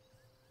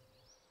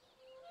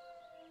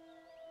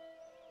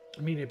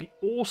 I mean, it'd be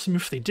awesome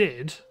if they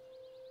did,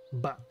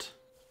 but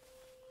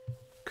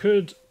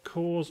could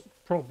cause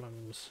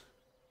problems.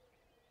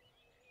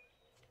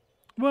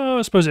 Well,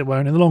 I suppose it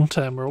won't. In the long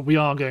term, we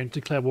are going to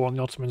declare war on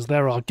the Ottomans.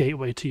 They're our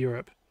gateway to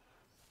Europe.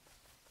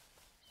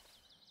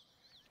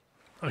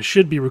 I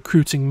should be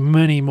recruiting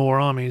many more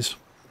armies,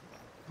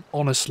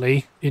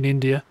 honestly, in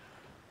India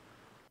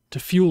to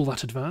fuel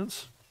that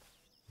advance.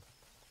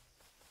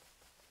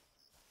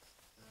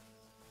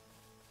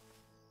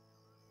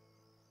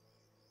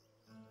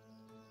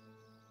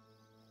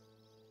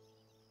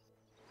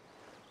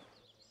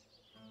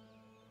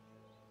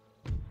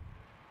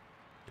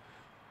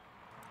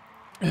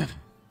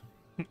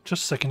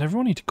 Just a second,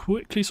 everyone. I need to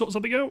quickly sort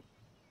something out.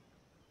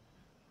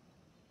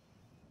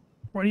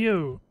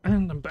 Radio,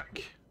 and I'm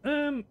back.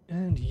 And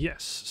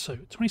yes, so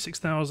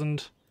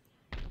 26,000.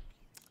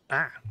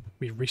 Ah,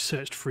 we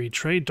researched free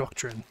trade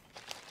doctrine.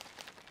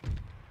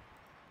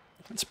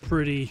 That's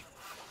pretty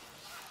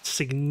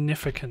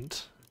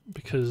significant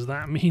because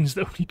that means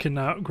that we can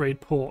now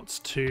upgrade ports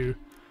to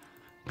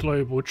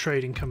global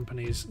trading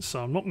companies.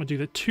 So I'm not going to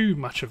do too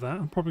much of that.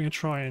 I'm probably going to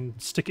try and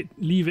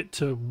leave it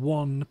to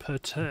 1 per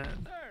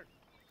turn.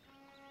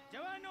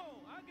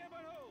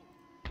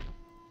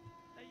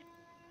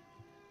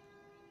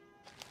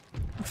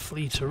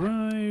 Fleet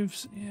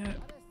arrives. Yeah,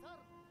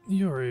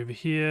 you're over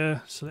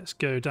here. So let's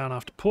go down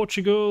after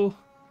Portugal.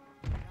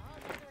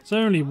 There's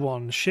only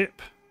one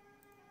ship.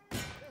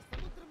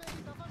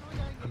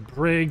 A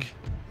brig.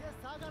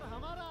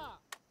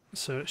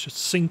 So let's just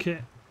sink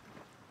it.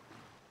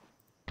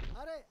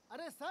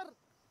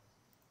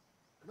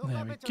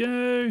 There we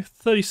go.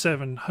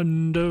 37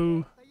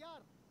 hundo.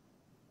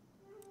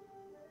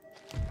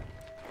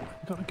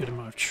 Got a good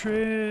amount of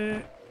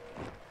trade.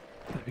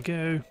 There we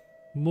go.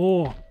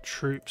 More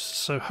troops.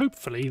 So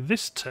hopefully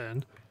this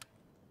turn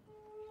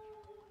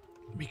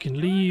we can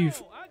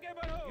leave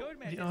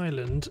the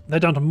island.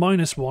 They're down to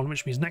 -1,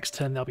 which means next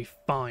turn they'll be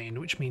fine,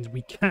 which means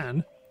we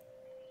can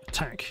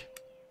attack.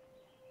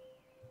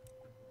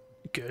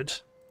 Good.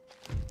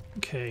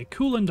 Okay,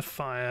 cool under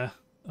fire.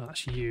 Oh,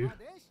 that's you.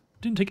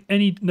 Didn't take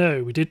any...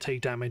 No, we did take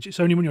damage. It's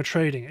only when you're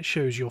trading it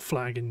shows your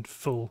flag in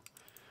full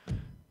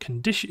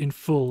condition, in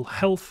full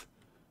health.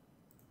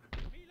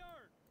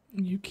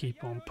 You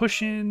keep on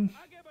pushing.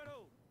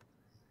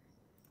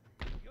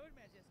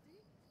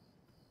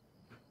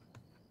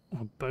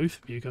 Well,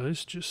 both of you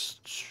guys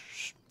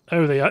just...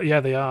 Oh, they are. Yeah,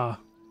 they are.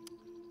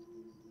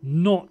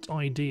 Not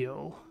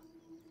ideal.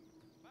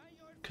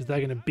 Because they're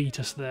going to beat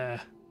us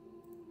there.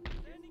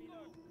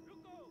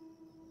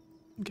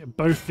 Get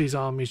both these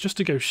armies just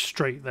to go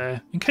straight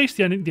there. In case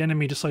the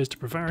enemy decides to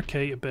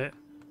prevaricate a bit.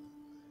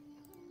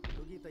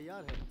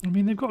 I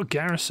mean, they've got a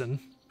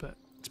garrison, but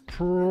it's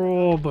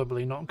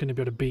probably not going to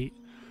be able to beat...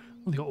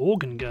 Well, they've got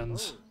organ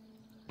guns.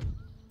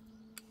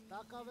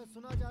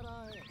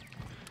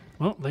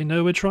 Well, they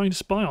know we're trying to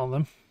spy on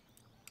them.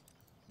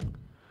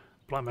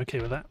 But I'm okay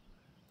with that.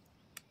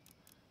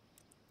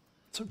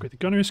 Let's upgrade the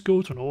gunnery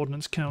school to an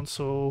ordnance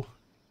council.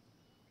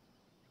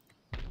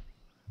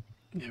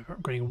 Yeah, we're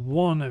upgrading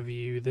one of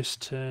you this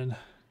turn.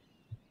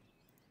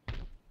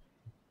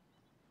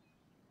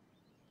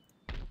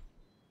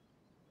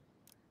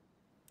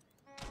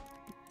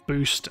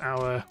 Boost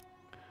our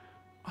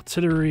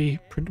artillery,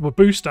 we'll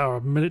boost our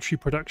military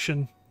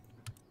production.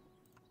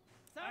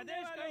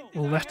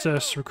 Let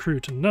us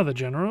recruit another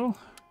general.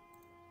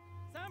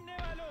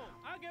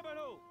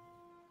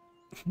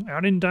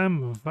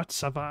 Arindam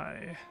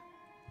Vatsavai.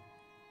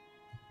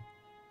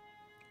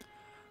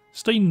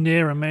 Stay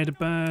near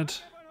Ahmedabad.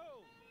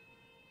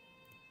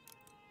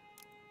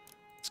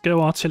 Let's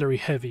go artillery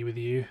heavy with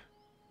you.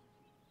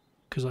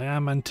 Because I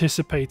am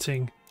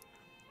anticipating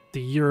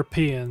the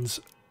Europeans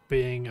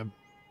being a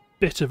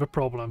bit of a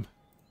problem.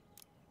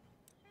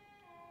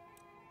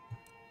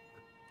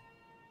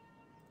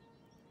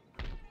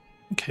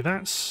 Okay,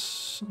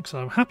 so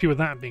I'm happy with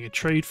that being a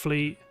trade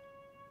fleet.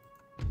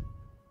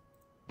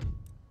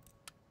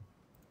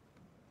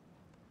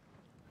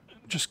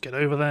 Just get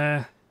over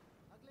there.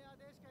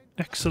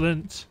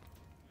 Excellent.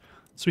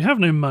 So we have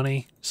no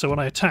money, so when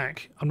I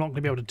attack, I'm not going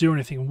to be able to do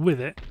anything with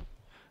it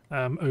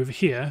over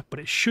here, but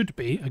it should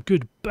be a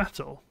good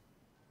battle.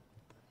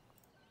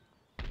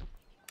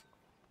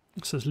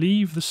 So let's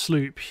leave the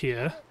sloop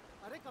here.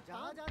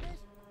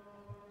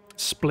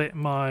 Split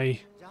my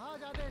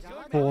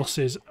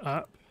forces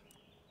up.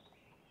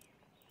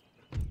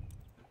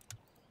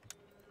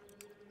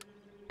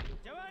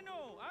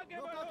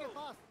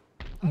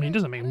 I mean, it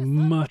doesn't make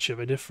much of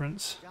a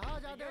difference.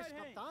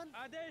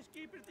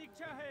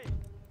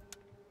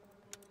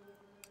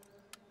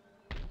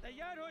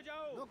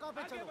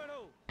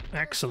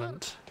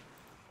 Excellent.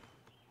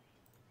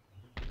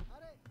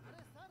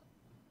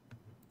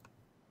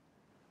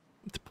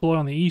 Deploy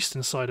on the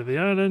eastern side of the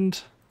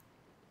island.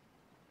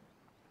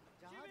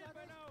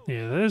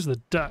 Yeah, there's the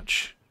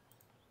Dutch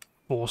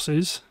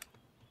forces.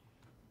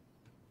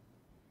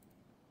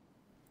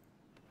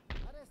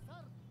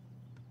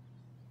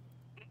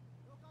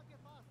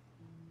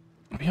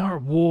 We are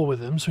at war with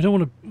them, so we don't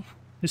want to...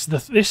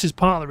 This is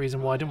part of the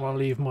reason why I didn't want to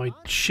leave my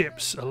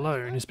ships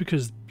alone, is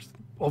because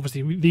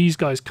obviously these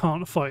guys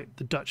can't fight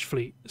the Dutch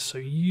fleet, so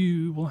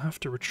you will have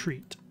to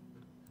retreat.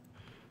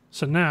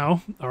 So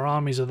now our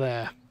armies are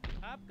there,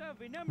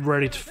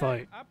 ready to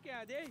fight.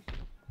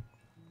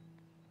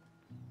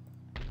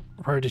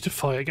 Ready to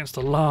fight against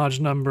a large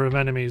number of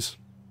enemies.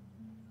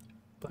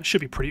 That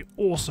should be pretty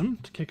awesome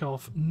to kick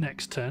off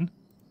next turn.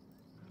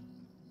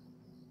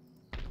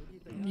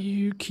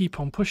 You keep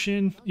on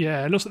pushing.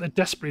 Yeah, it looks like they're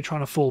desperately trying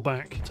to fall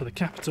back to the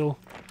capital.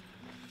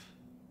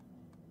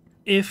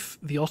 If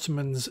the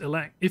Ottomans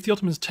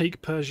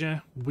take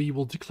Persia, we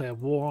will declare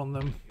war on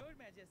them.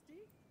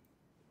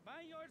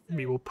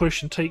 We will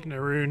push and take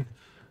Naroon,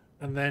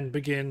 and then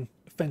begin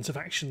offensive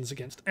actions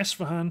against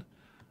Esfahan.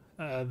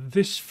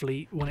 This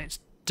fleet, when it's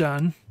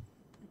done,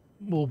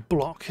 will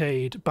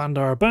blockade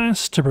Bandar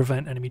Abbas to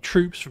prevent enemy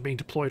troops from being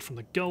deployed from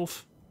the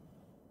Gulf.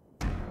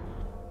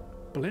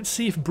 But let's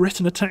see if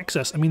Britain attacks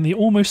us. I mean, they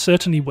almost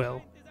certainly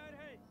will.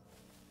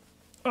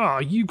 Ah,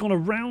 you gone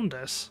around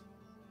us.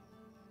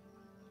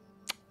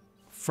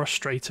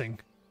 Frustrating.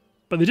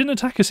 But they didn't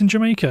attack us in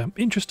Jamaica.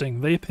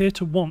 Interesting. They appear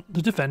to want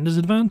the defender's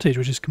advantage,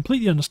 which is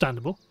completely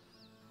understandable.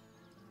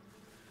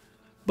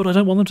 But I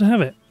don't want them to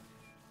have it.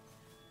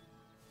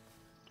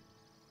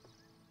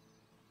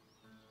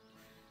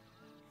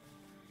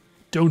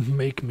 Don't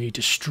make me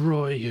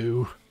destroy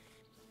you.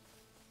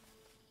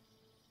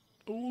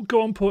 Oh,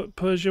 go on,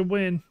 Persia,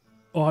 win.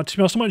 Oh, to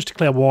be honest, I might just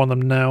declare war on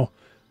them now.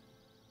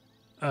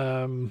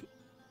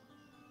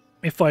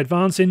 If I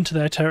advance into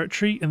their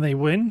territory and they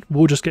win,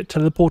 we'll just get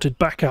teleported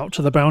back out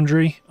to the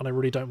boundary, and I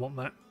really don't want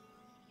that.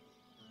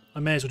 I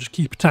may as well just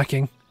keep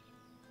attacking.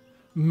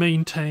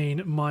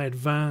 Maintain my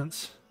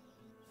advance.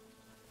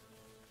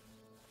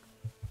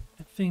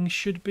 Things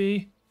should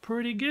be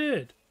pretty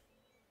good.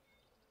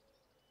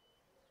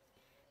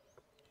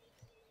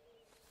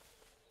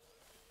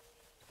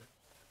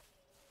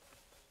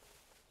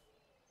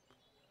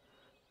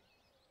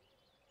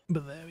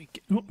 But there we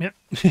go. Oh,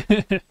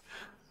 yeah.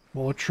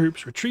 More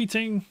troops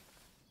retreating.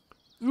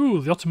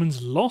 Ooh, the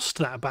Ottomans lost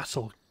that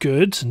battle.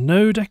 Good.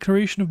 No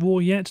declaration of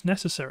war yet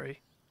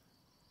necessary.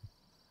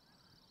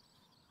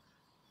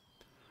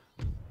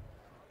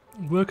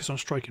 Workers on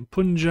strike in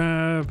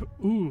Punjab.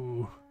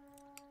 Ooh.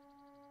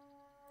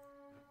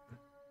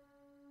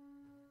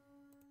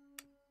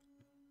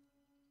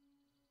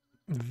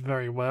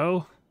 Very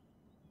well.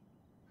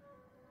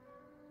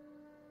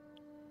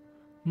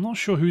 I'm not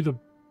sure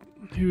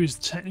who is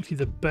technically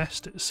the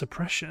best at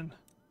suppression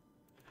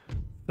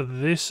for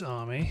this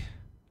army.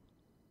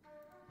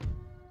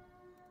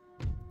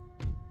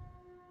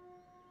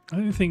 I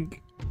don't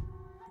think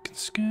can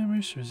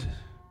skirmish, or is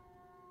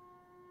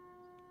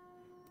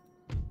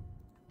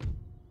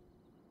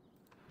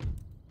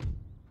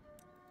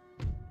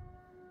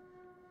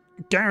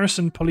it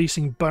garrison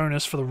policing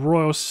bonus for the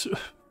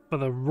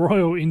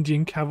Royal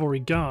Indian Cavalry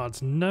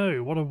Guards?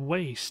 No, what a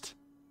waste.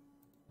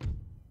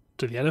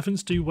 Do the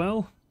elephants do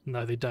well?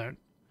 No, they don't.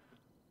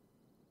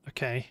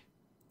 Okay.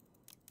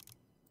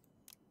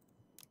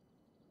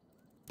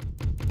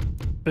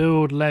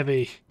 Build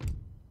levy.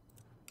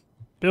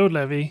 Build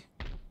levy.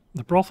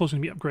 The brothel's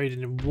going to be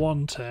upgraded in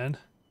one turn.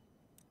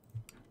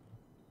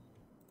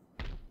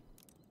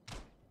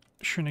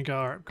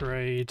 Srinagar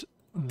upgrade.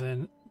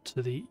 Then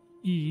to the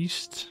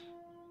east.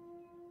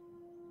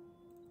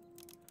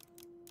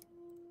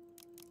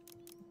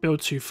 Build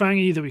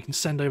Tufangi that we can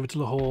send over to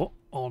Lahore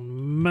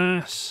en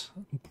masse.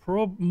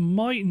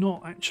 Might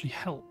not actually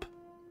help.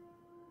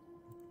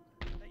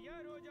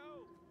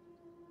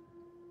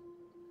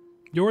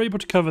 You're able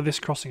to cover this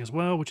crossing as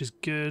well, which is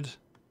good.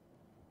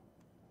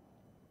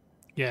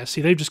 Yeah, see,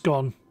 they've just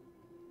gone...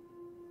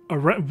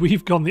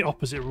 We've gone the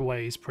opposite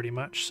ways, pretty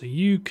much. So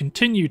you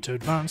continue to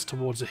advance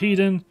towards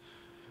Zahedan.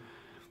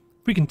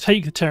 If we can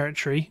take the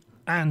territory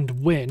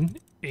and win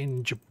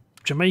in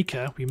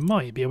Jamaica, we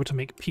might be able to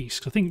make peace.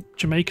 'Cause I think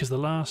Jamaica's the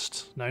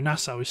last... No,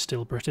 Nassau is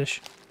still British.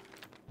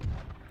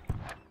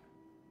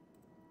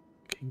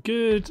 Okay,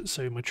 good.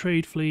 So my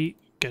trade fleet,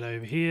 get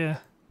over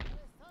here.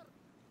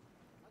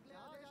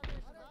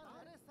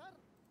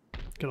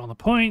 Get on the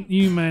point.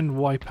 You men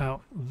wipe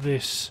out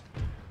this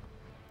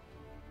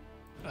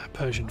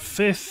Persian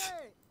 5th.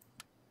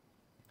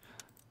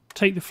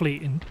 take the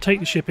fleet and take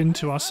the ship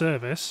into our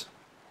service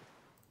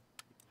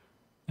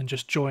and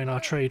just join our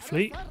trade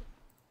fleet.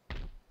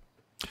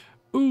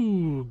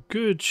 Ooh,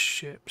 good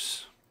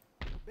ships.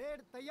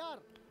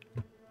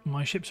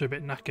 My ships are a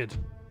bit knackered.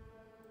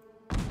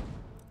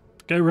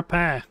 Go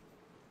repair.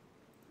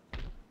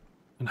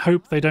 And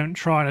hope they don't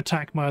try and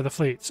attack my other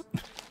fleets.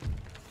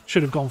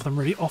 Should have gone for them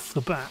really off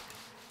the bat.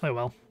 Oh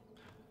well.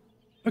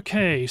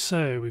 Okay,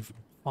 so we've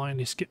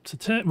finally skipped a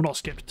turn. Well, not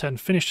skipped a turn,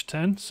 finished a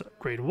turn. So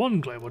grade 1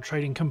 global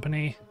trading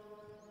company.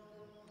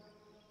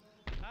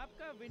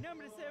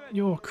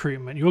 Your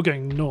recruitment, you're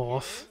going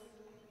north.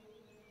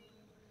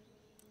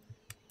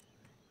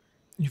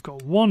 You've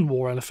got 1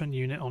 war elephant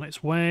unit on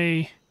its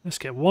way. Let's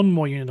get 1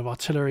 more unit of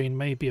artillery and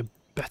maybe a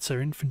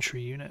better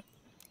infantry unit.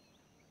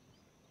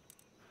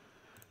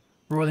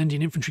 Royal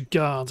Indian Infantry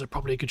Guards are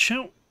probably a good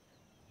shout.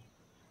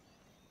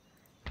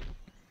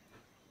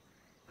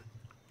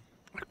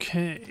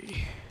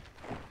 Okay.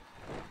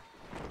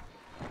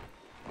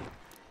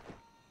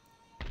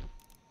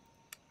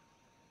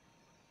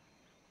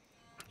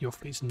 Your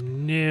fleet's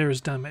near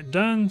as damn it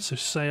done, so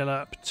sail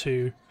up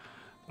to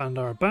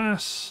Bandar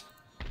Abbas.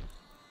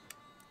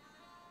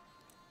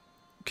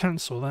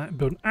 Cancel that.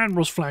 Build an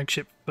Admiral's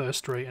flagship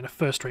first rate and a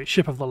first rate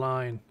ship of the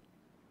line.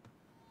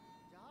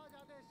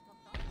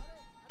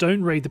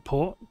 Don't raid the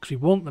port because we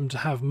want them to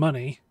have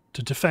money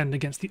to defend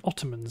against the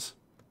Ottomans.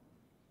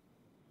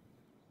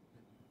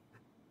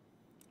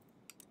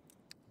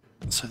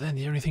 So then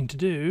the only thing to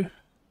do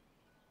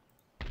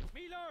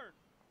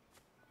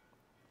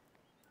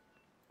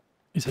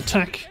is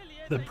attack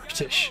the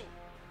British.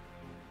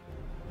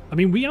 I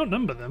mean, we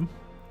outnumber them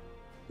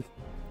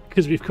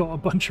because we've got a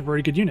bunch of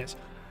very good units.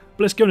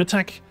 But let's go and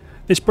attack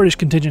this British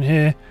contingent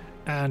here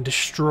and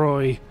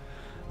destroy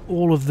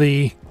all of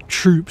the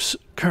troops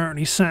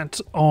currently sat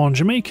on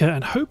Jamaica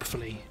and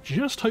hopefully,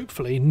 just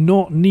hopefully,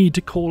 not need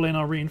to call in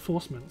our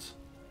reinforcements.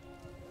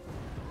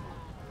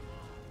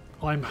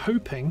 I'm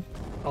hoping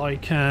I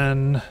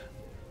can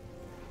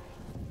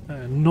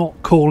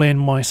not call in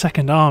my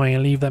second army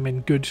and leave them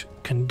in good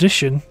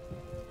condition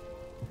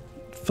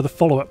for the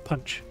follow-up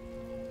punch.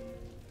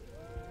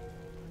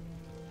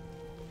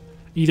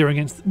 Either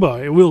against, well,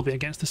 it will be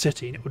against the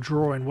city and it will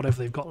draw in whatever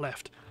they've got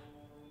left.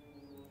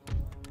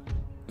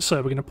 So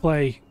we're going to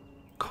play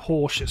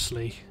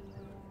cautiously.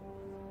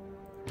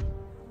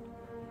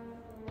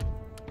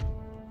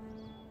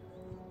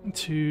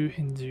 Two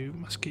Hindu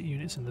musket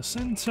units in the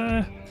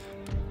centre.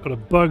 Got a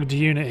bugged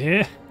unit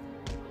here.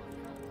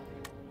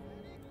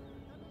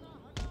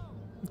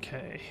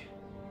 Okay.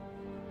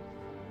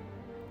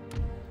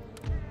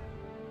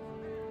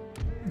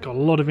 Got a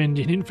lot of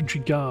Indian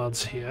infantry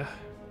guards here.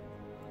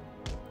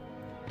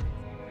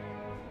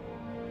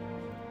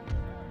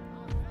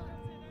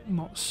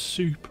 Not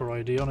super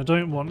ideal, and I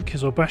don't want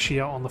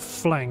Kizilbashi out on the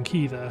flank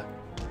either.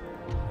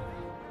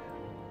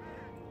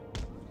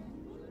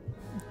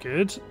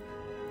 Good.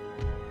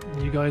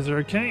 You guys are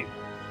okay.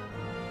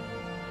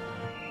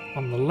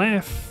 On the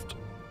left,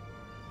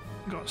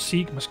 got a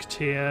Sikh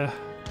musketeer.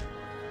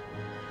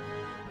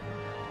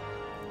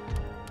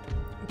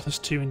 Plus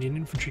 2 Indian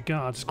infantry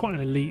guards. It's quite an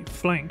elite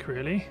flank,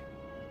 really.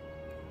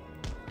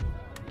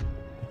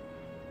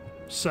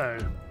 So,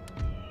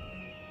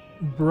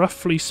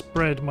 roughly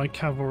spread my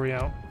cavalry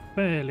out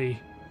fairly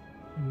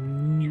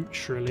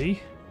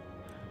neutrally.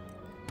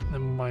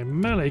 And my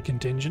melee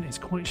contingent is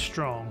quite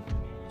strong.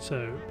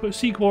 So, put a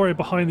Sikh warrior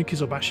behind the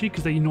Kizilbashi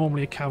because they're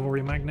normally a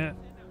cavalry magnet.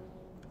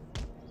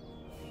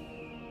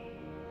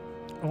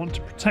 I want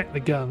to protect the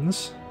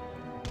guns.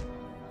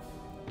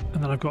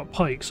 And then I've got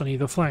pikes on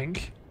either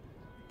flank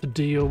to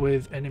deal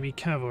with enemy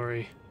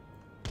cavalry.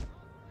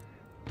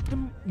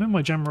 And then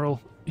my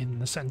general in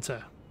the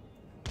centre.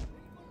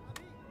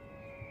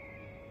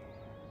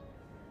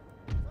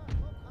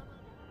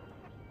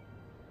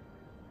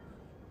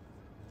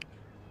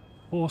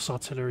 Horse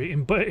artillery,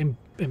 in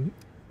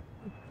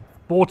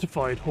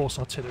fortified horse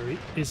artillery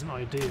isn't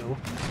ideal.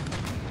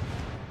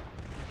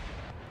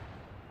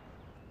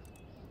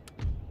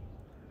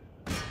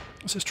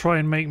 Let's just try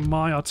and make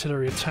my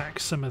artillery attack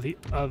some of the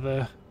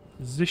other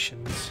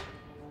positions.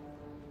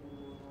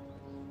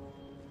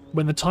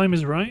 When the time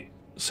is right,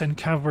 send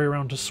cavalry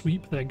around to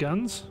sweep their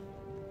guns,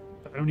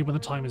 but only when the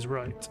time is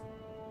right.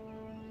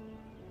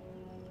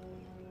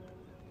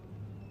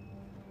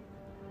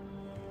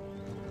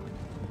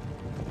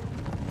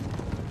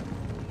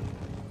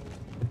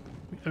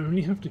 We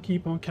only have to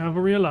keep our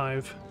cavalry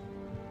alive,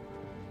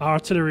 our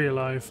artillery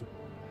alive,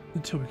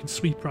 until we can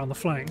sweep around the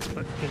flanks,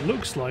 but it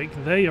looks like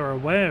they are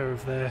aware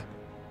of the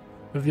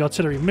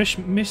artillery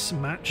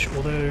mismatch,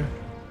 although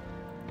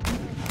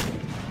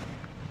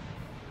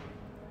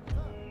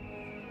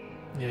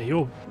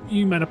yeah,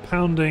 you men are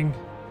pounding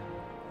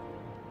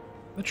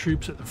the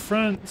troops at the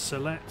front, so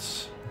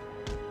let's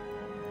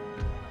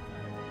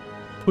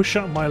push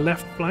up my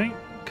left flank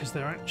because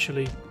they're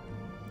actually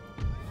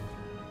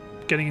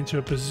getting into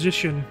a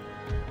position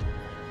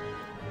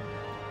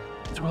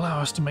to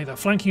allow us to make that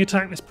flanking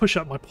attack. Let's push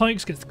up my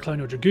pikes against the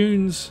Colonial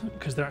Dragoons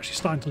because they're actually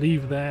starting to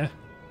leave there.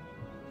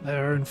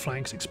 Their own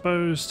flanks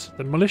exposed.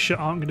 The militia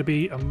aren't going to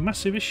be a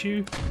massive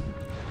issue,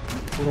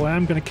 although I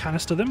am going to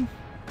canister them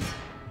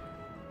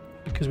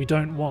because we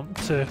don't want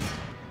to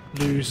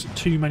lose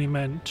too many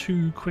men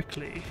too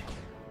quickly.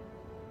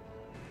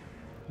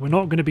 We're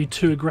not going to be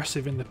too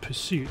aggressive in the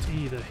pursuit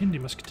either. Hindu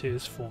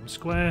musketeers form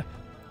square.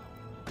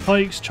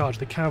 Pikes charge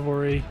the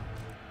cavalry.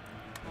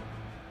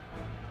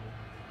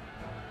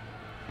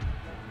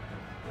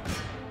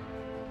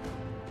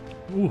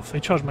 Ooh, if they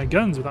charge my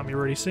guns without me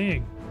really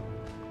seeing.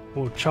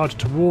 Or charge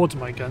towards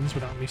my guns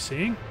without me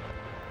seeing.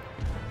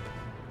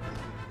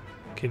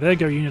 Okay, there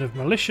go unit of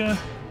militia.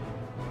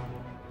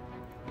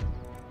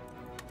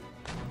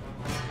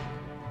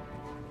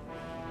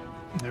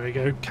 There we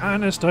go,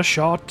 canister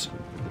shot.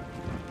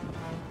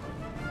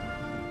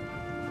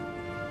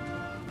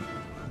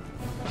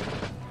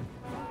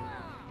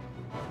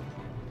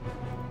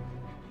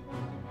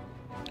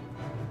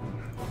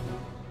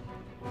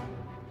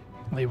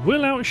 They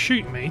will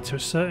outshoot me to a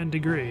certain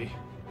degree.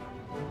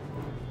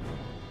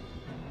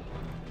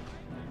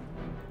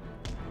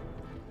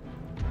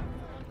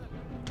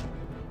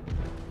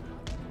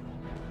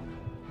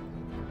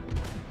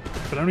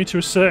 But only to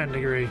a certain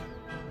degree.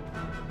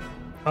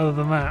 Other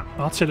than that,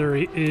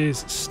 artillery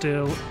is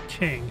still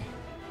king.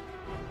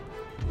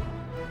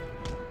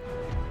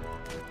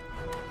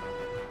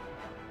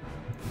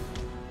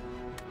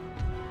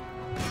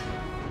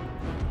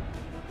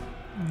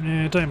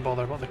 Yeah, don't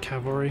bother about the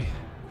cavalry.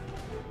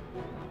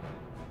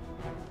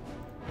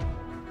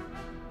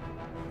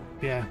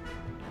 Yeah.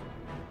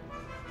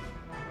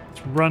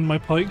 Let's run my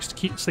pikes to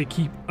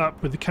keep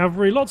up with the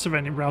cavalry. Lots of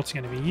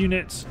routing enemy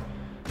units.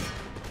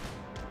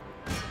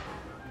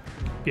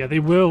 Yeah, they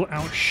will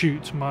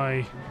outshoot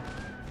my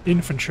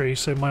infantry,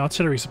 so my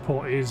artillery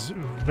support is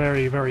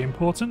very, very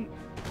important.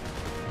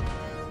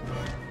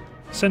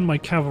 Send my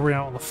cavalry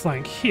out on the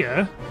flank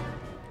here.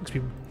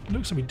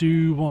 Looks like we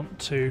do want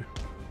to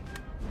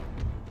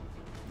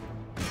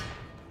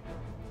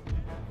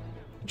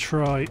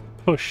try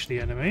push the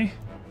enemy.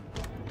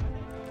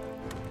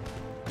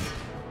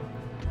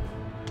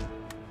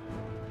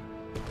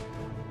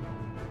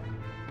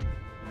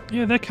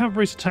 Yeah, their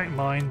cavalry's attacked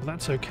mine, but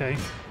that's okay.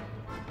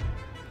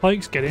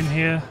 Pikes, get in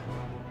here.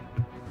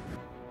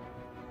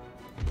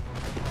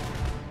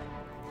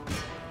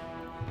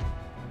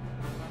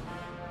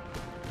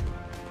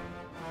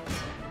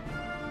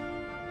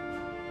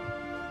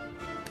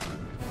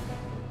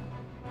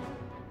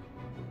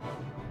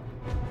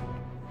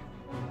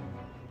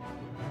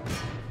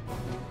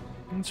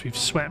 Once we've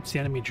swept the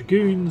enemy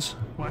dragoons,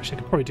 well, actually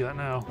I could probably do that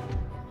now.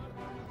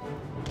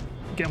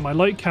 Get my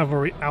light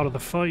cavalry out of the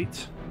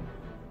fight.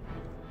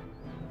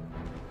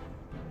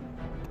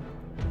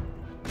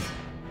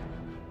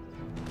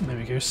 There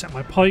we go, set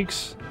my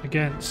pikes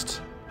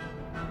against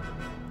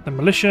the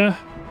militia.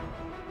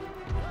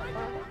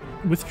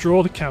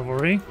 Withdraw the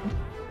cavalry.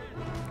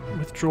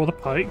 Withdraw the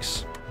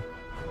pikes.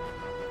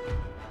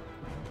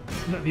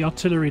 Let the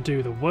artillery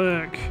do the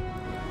work.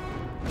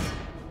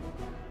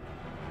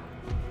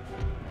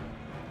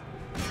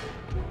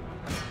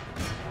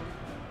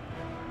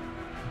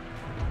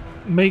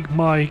 Make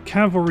my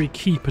cavalry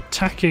keep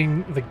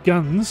attacking the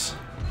guns.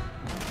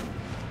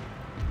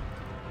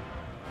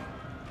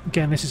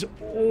 Again, this is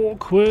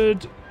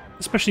awkward,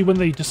 especially when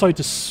they decide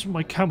to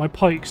my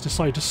pikes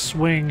decide to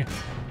swing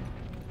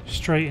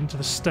straight into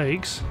the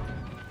stakes.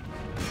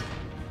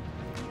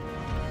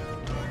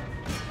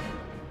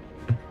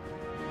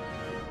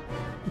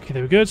 Okay,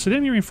 there we go. So the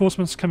enemy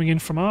reinforcements coming in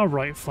from our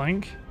right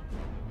flank,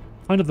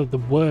 kind of the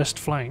worst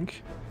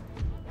flank.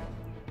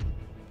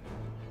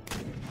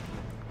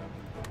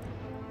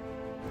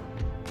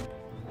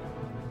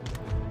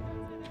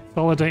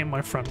 Consolidate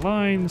my front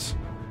lines.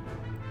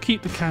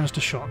 Keep the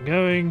canister shot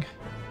going.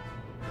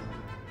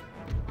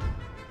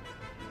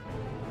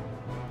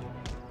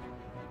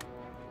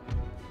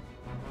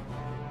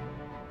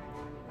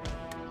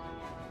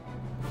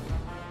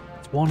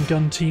 It's one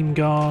gun team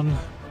gone.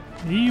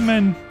 You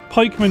men,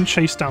 pikemen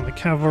chase down the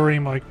cavalry.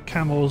 My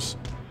camels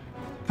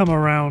come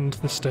around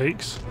the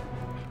stakes.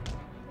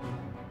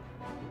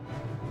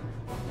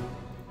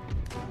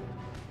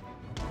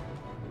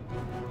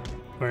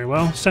 Very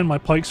well. Send my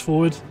pikes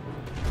forward.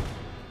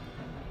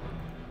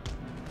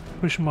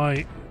 Push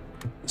my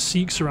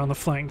Sikhs around the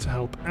flank to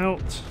help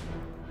out.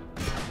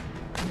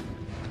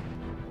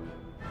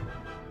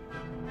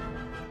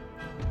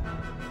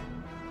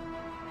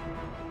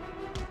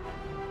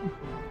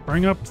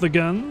 Bring up the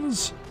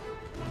guns.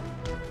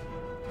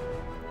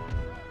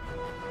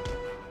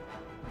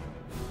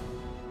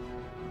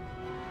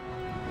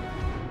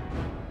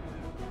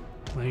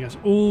 There you go.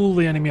 All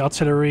the enemy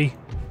artillery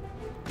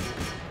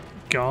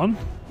gone.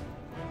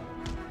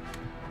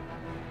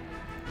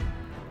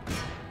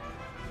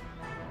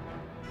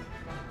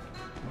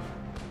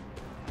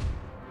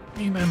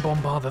 You men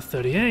bombard the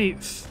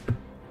 38th.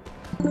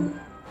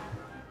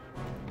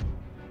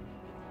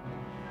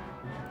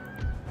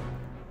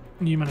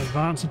 You men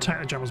advance and attack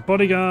the general's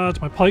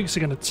bodyguard. My pikes are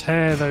going to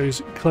tear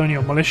those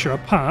colonial militia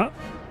apart.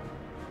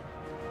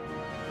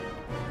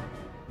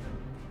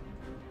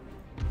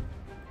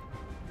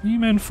 You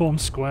men form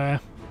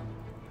square.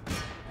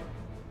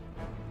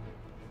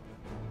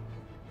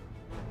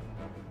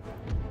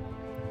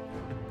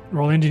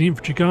 Royal Indian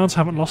Infantry Guards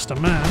haven't lost a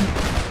man.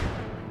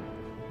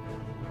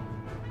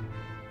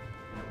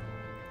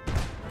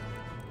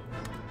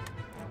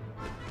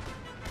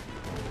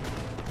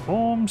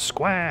 Form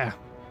square.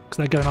 Because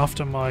they're going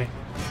after my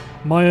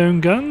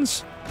own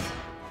guns.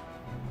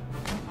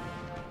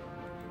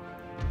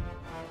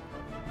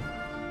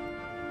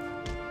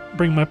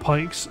 Bring my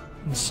pikes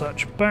and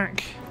such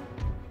back.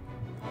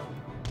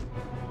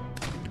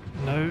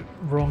 No,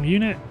 wrong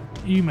unit.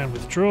 You men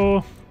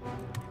withdraw.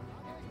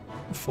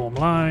 Form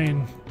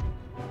line.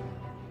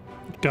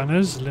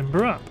 Gunners,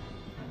 limber up.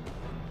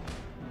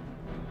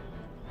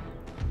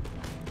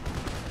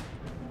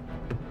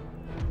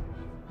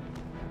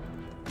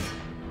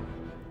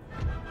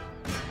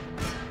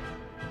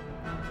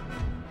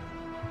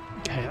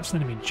 Okay, that's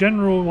an enemy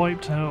general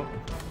wiped out.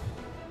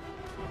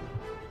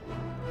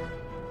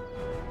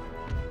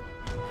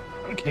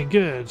 Okay,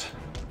 good.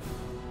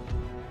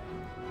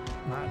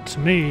 That to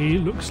me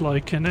looks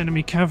like an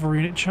enemy cavalry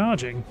unit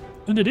charging.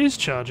 And it is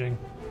charging.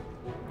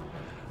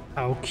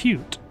 How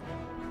cute.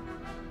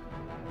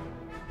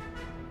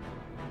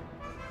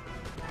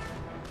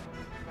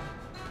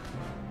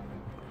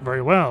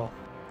 Very well.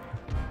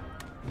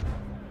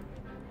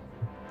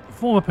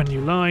 Form up a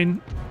new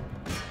line.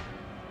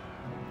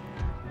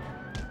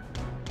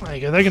 There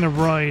you go, they're going to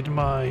ride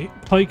my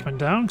pikemen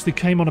down because they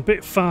came on a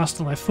bit faster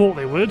than I thought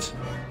they would.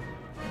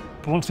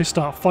 But once they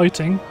start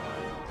fighting,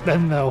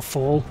 then they'll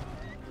fall.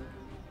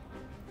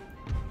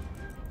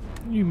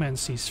 You men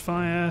cease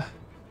fire.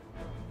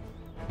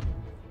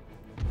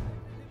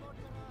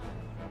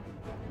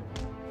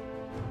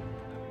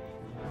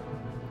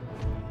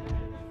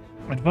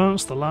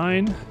 Advance the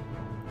line.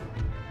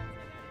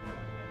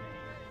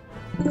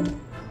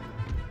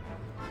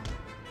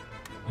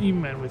 You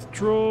men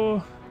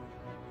withdraw.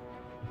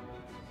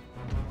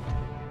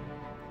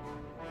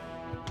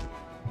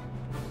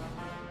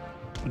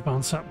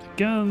 Advance up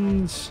the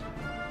guns.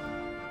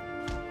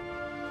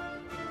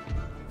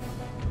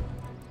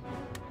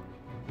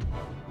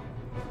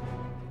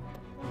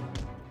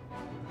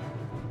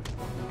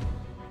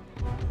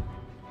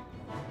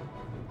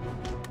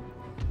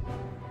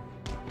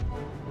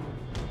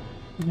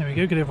 There we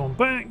go, get everyone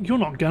back. You're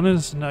not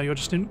gunners, no, you're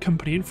just in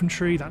company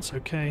infantry, that's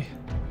okay.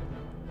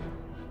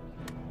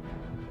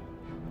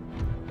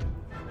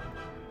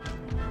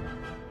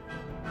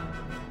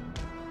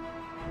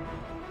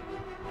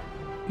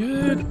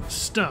 Good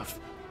stuff.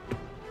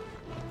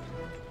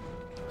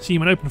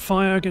 Seamen open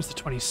fire against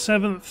the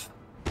 27th.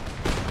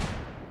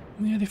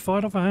 Yeah, they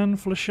fired off a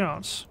handful of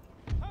shots.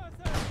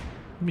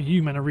 Maybe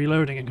you men are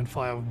reloading and can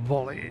fire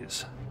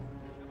volleys.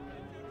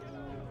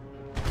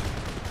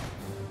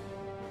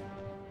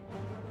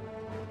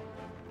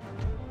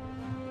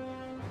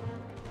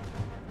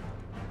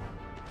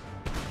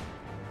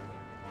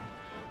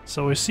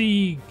 So I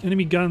see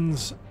enemy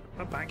guns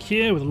back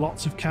here with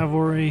lots of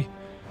cavalry.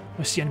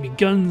 I see enemy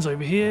guns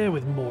over here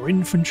with more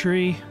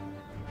infantry.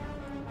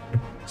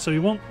 So we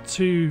want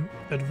to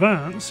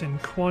advance in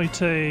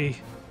quite a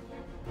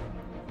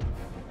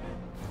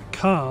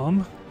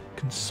calm,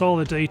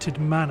 consolidated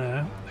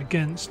manner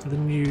against the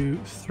new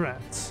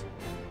threats.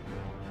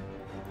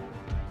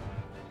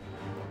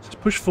 Let's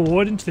push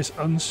forward into this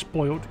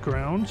unspoilt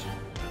ground.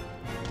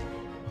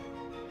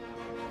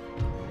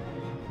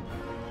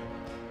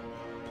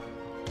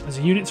 There's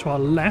a unit to our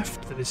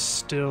left that is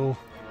still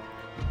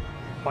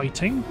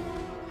fighting.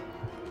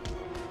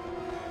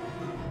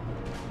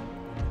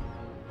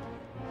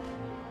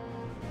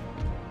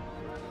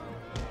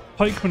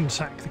 Pikemen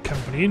attack the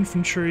company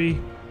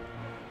infantry.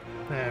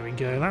 There we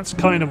go, that's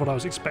kind of what I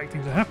was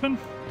expecting to happen.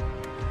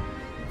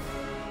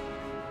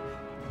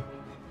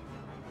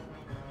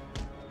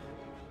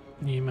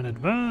 Newman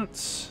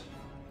advance.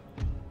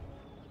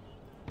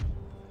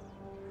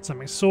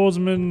 Some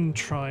swordsmen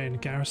try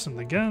and garrison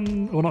the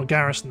gun, or not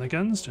garrison the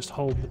guns, just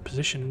hold the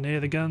position near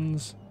the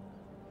guns.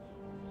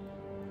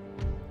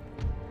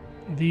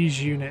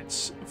 These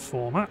units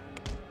form up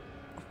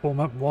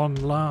one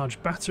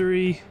large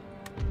battery.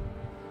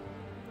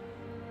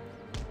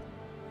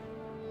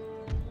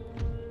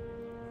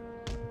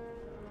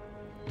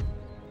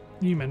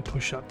 You men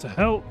push up to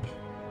help.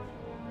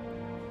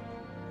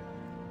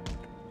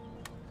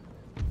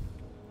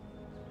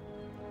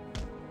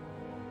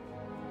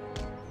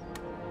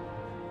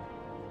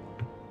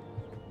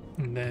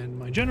 And then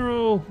my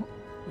general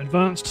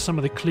advanced some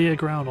of the clear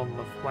ground on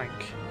the flank.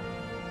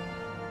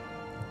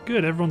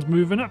 Good, everyone's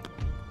moving up,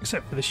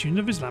 except for this unit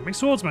of Islamic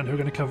swordsmen who are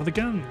going to cover the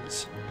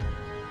guns.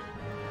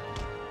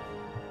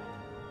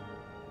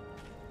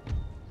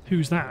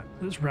 Who's that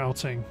that's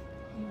routing?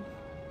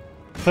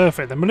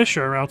 Perfect, the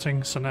militia are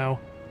routing, so now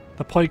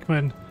the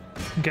pikemen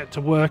can get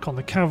to work on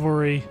the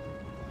cavalry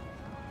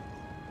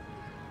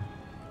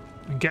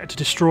and get to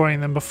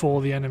destroying them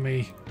before the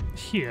enemy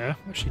here.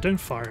 Actually, don't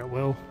fire at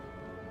will.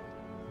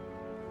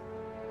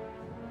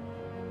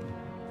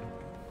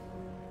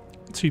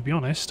 To be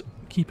honest,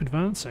 keep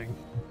advancing.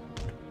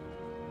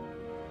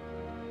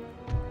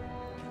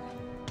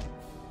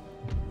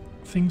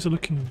 things are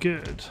looking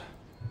good.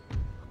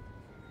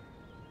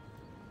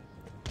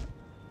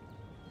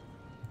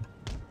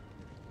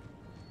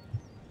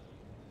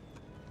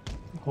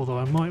 Although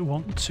I might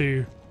want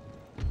to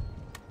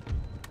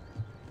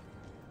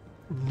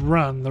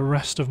run the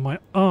rest of my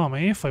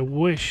army if I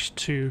wish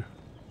to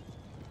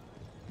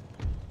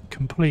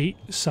complete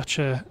such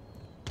a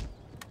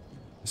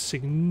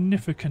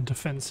significant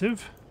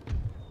offensive.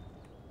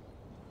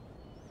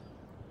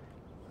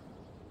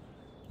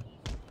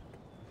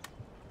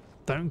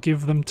 Don't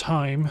give them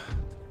time.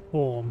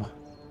 Form.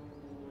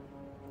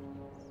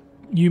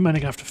 You men are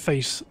going to have to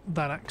face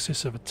that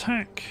axis of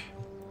attack.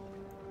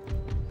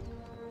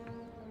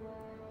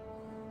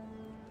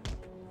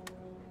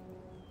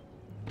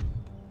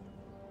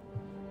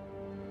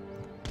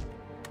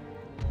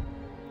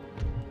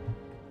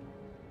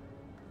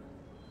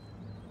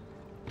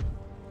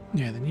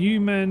 Yeah, then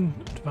you men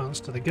advance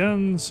to the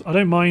guns. I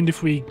don't mind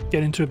if we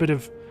get into a bit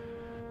of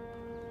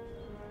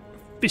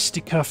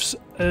fisticuffs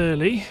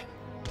early.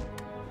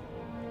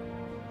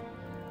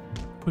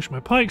 Push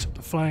my pikes up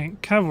the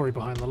flank, cavalry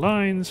behind the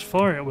lines,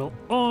 fire at will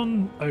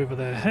on, over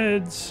their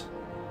heads.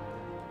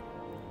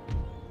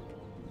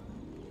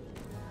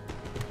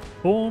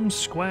 Form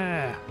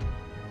square.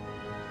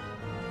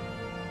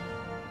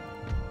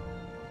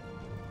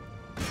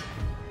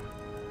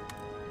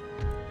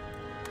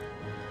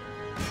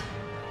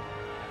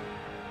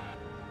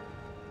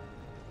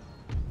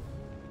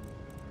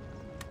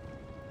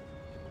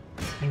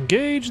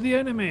 Engage the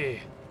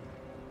enemy.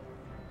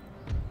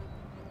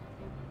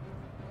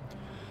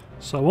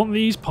 So I want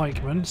these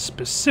pikemen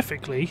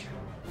specifically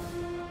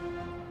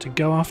to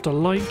go after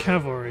light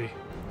cavalry.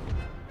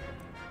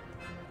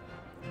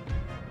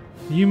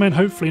 You men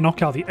hopefully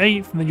knock out the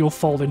 8th and then you'll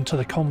fold into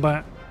the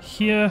combat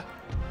here.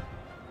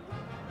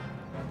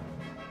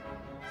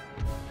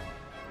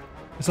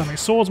 Islamic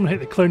Swordsman hit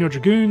the Colonial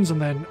Dragoons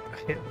and then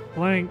hit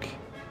flank.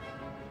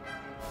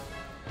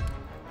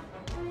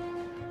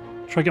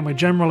 Try to get my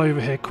general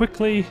over here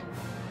quickly.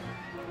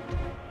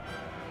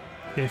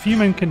 Yeah, if you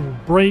men can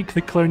break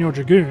the Colonial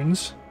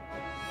Dragoons,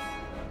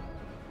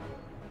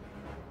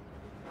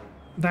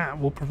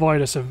 that will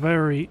provide us a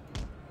very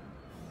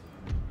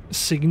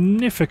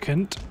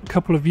significant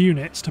couple of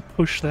units to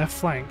push their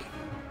flank.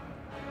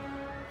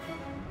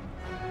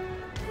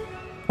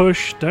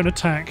 Push, don't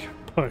attack,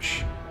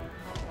 push.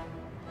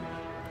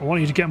 I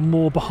want you to get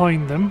more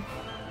behind them.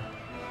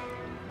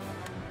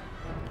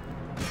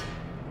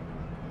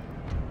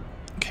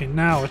 Okay,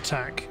 now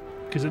attack,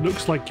 because it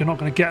looks like you're not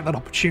going to get that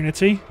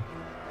opportunity.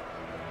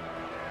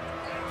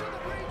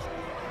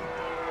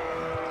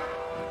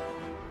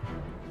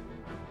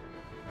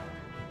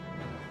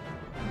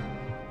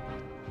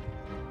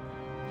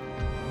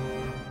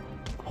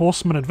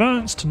 Horsemen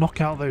advance to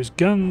knock out those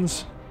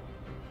guns.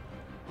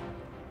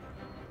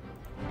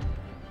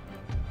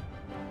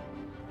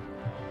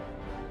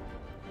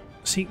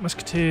 Sikh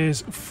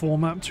musketeers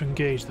form up to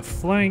engage the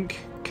flank.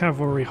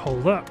 Cavalry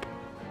hold up.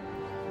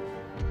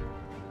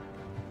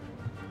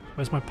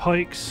 Where's my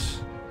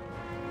pikes?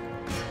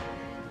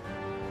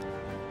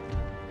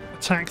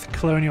 Attack the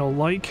colonial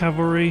light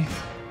cavalry.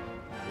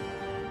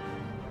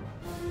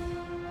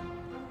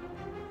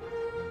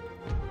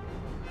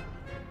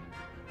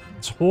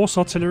 It's horse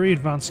artillery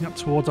advancing up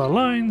towards our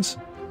lines.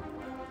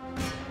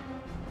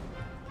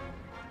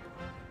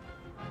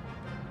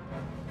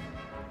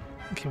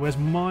 Okay, where's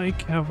my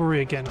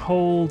cavalry again?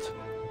 Hold.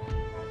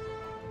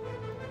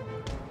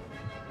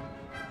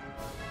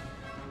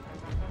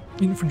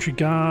 Infantry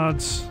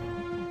guards.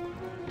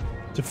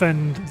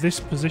 Defend this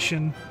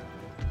position.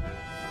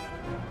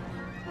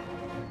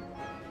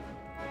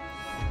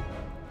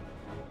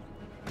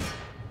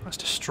 That's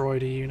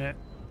destroyed a unit.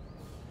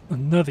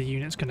 Another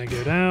unit's going to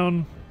go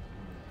down.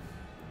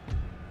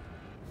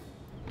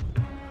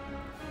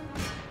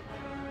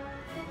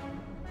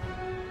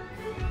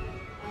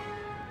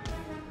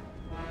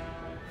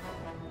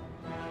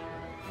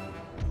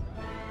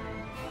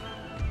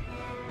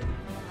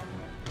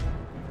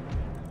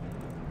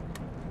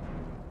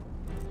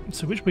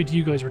 So which way do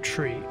you guys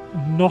retreat?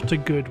 Not a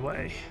good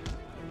way.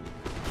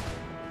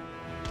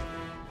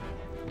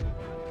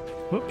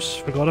 Whoops,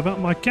 forgot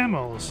about my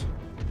camels.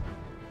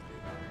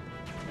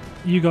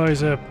 You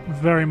guys are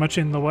very much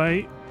in the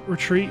way.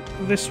 Retreat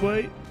this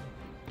way.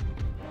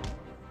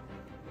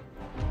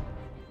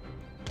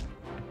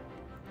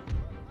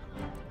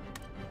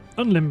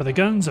 Unlimber the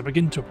guns and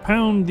begin to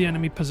pound the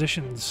enemy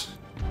positions.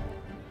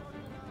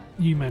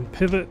 You men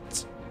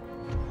pivot.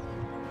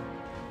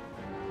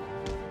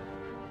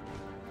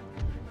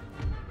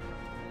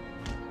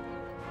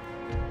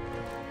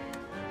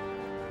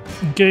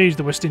 Engage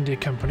the West India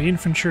Company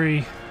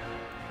infantry.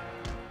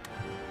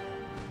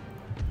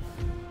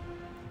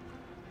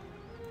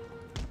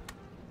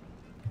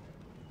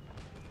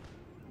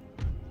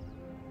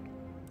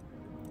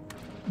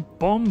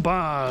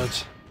 Bombard.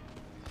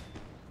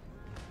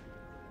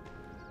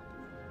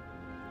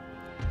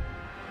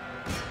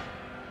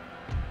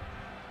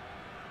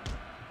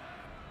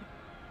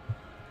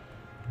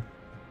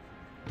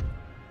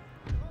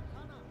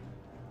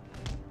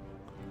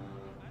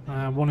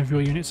 one of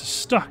your units is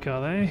stuck,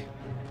 are they?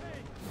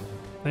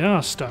 They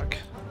are stuck.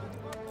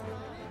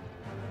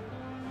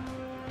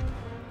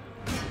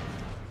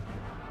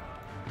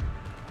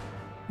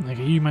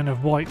 Okay, you men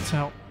have wiped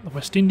out the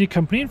West India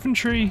Company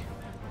infantry.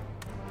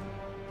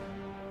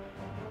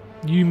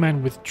 You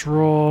men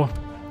withdraw.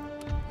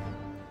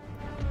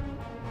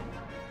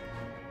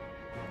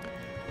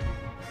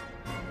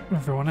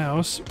 Everyone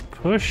else,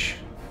 push.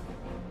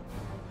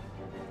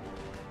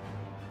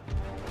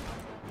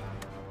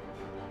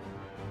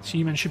 So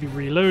you men should be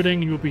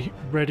reloading. You'll be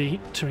ready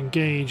to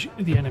engage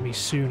the enemy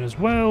soon as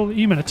well.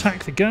 You men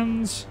attack the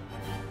guns.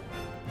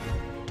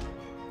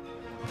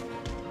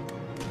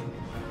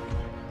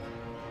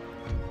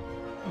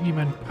 You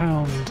men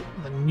pound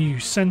the new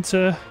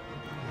centre.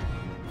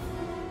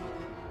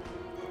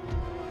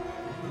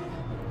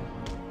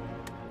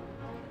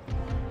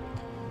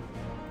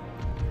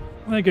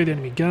 There go the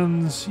enemy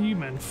guns. You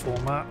men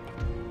form up.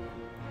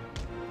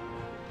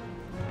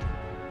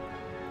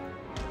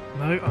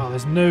 No, oh,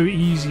 there's no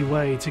easy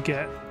way to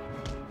get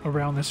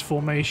around this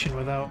formation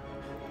without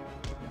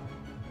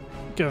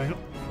going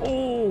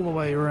all the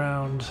way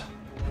around.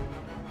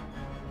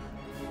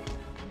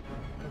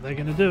 But they're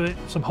going to do it.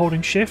 So I'm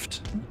holding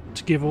shift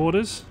to give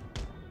orders.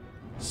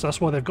 So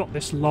that's why they've got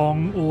this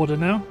long order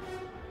now.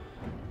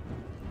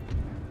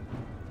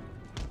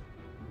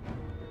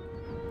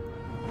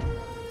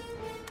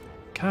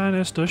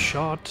 Canister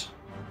shot.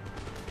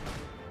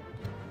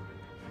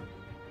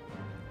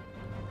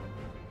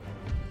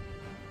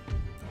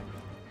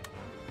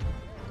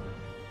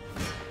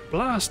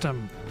 Blast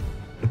them!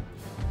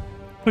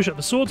 Push up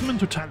the swordsman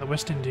to attack the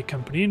West India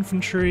Company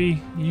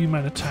infantry. You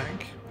men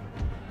attack.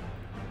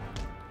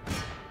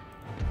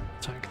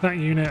 Attack that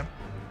unit.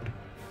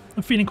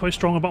 I'm feeling quite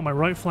strong about my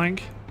right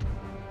flank.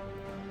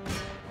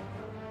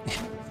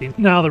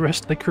 Now the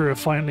rest of the crew are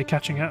finally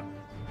catching up.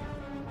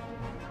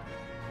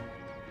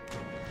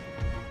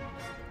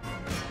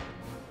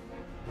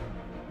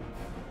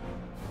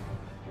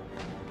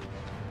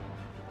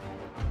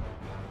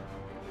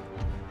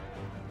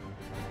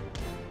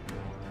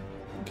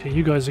 Okay,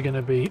 you guys are going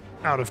to be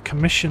out of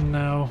commission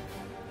now.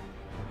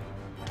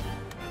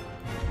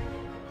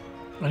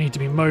 I need to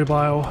be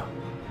mobile.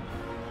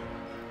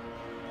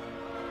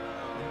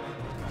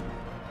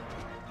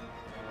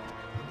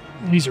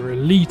 These are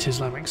elite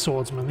Islamic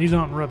swordsmen. These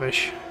aren't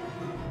rubbish.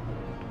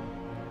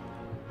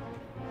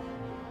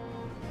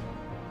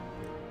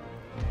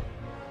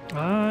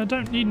 I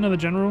don't need another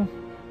general.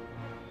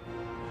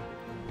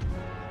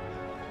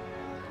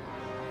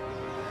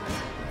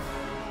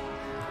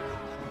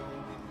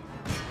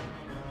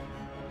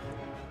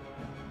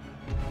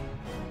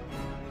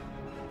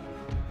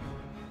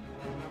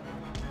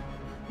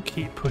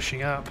 Keep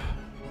pushing up.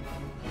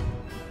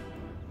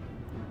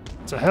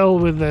 To hell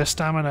with their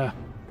stamina.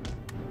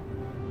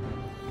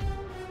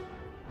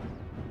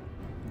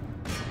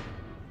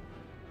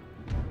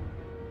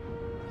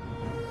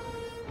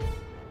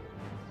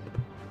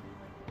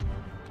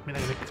 I mean,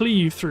 they're going to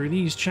cleave through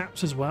these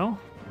chaps as well.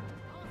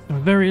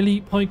 Some very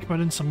elite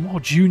pikemen and some more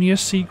junior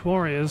Sikh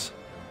warriors.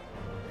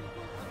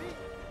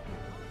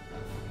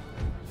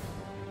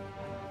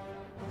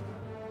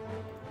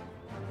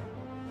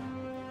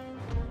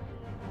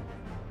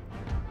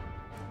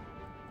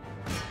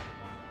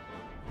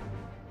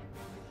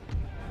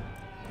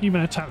 You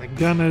men attack the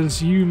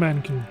gunners, you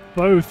men can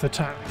both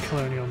attack the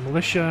colonial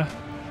militia.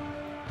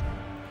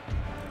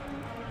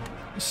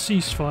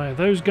 Ceasefire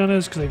those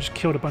gunners because they've just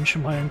killed a bunch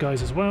of my own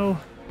guys as well.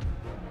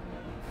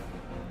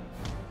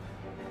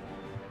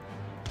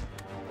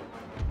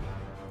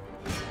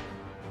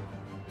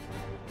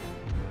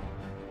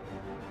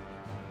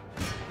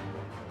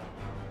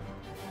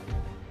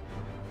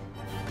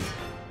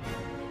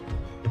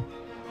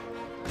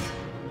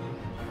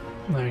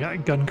 There we go,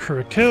 gun crew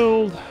are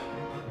killed.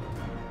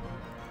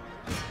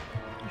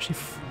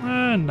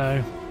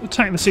 No.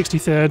 Attack the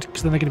 63rd,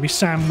 because then they're going to be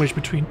sandwiched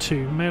between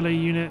two melee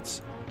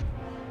units.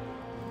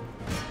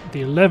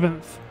 The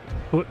 11th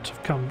Foot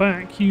have come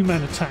back. You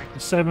men attack the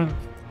 7th.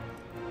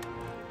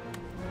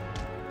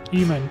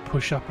 You men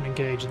push up and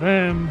engage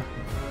them.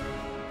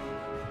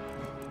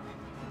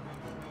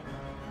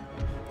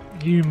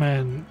 You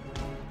men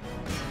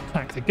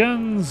attack the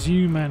guns.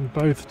 You men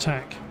both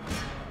attack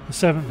the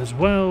 7th as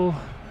well.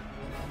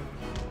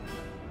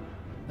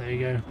 There you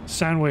go.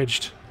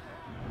 Sandwiched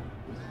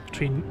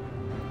between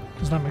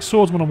Islamic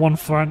swordsmen on one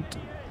front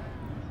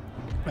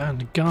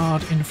and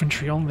guard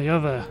infantry on the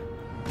other.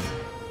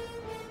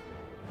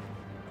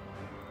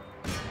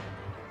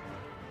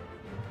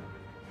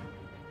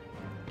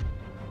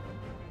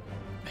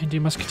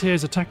 Indian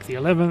musketeers attack the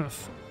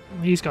 11th.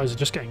 These guys are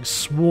just getting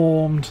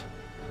swarmed.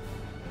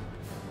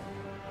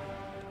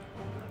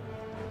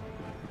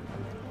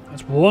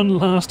 There's one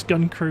last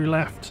gun crew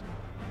left.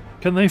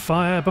 Can they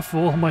fire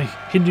before my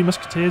Hindu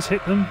musketeers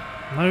hit them?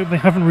 No, they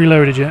haven't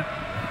reloaded yet.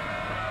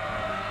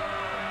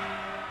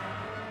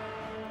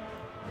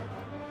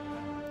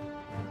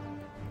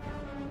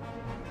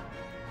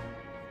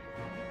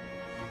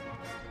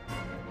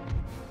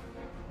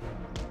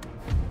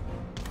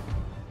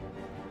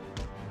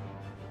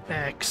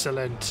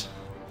 Excellent.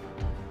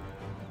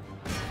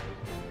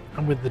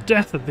 And with the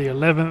death of the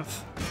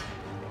 11th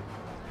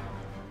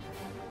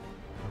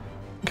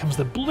comes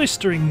the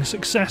blistering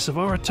success of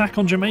our attack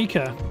on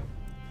Jamaica.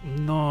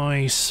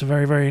 Nice,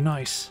 very, very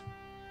nice.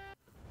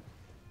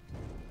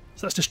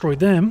 So that's destroyed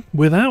them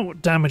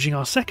without damaging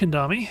our second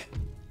army.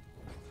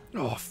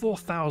 Oh,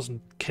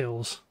 4,000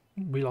 kills.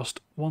 We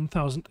lost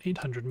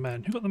 1,800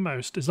 men. Who got the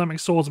most? Islamic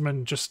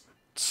swordsmen just...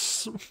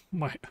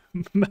 My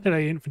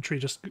melee infantry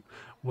just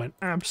went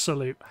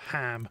absolute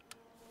ham.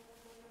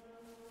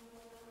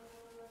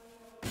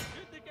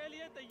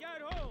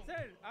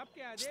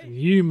 So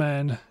you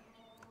men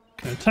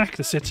can attack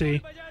the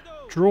city,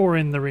 draw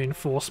in the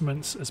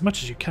reinforcements as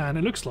much as you can.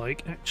 It looks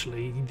like,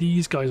 actually,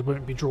 these guys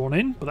won't be drawn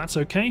in, but that's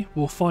okay.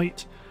 We'll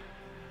fight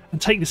and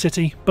take the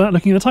city. But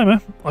looking at the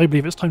timer, I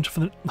believe it's time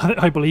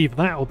I believe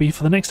that will be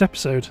for the next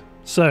episode.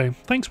 So,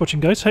 thanks for watching,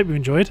 guys. Hope you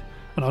enjoyed,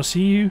 and I'll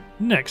see you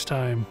next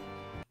time.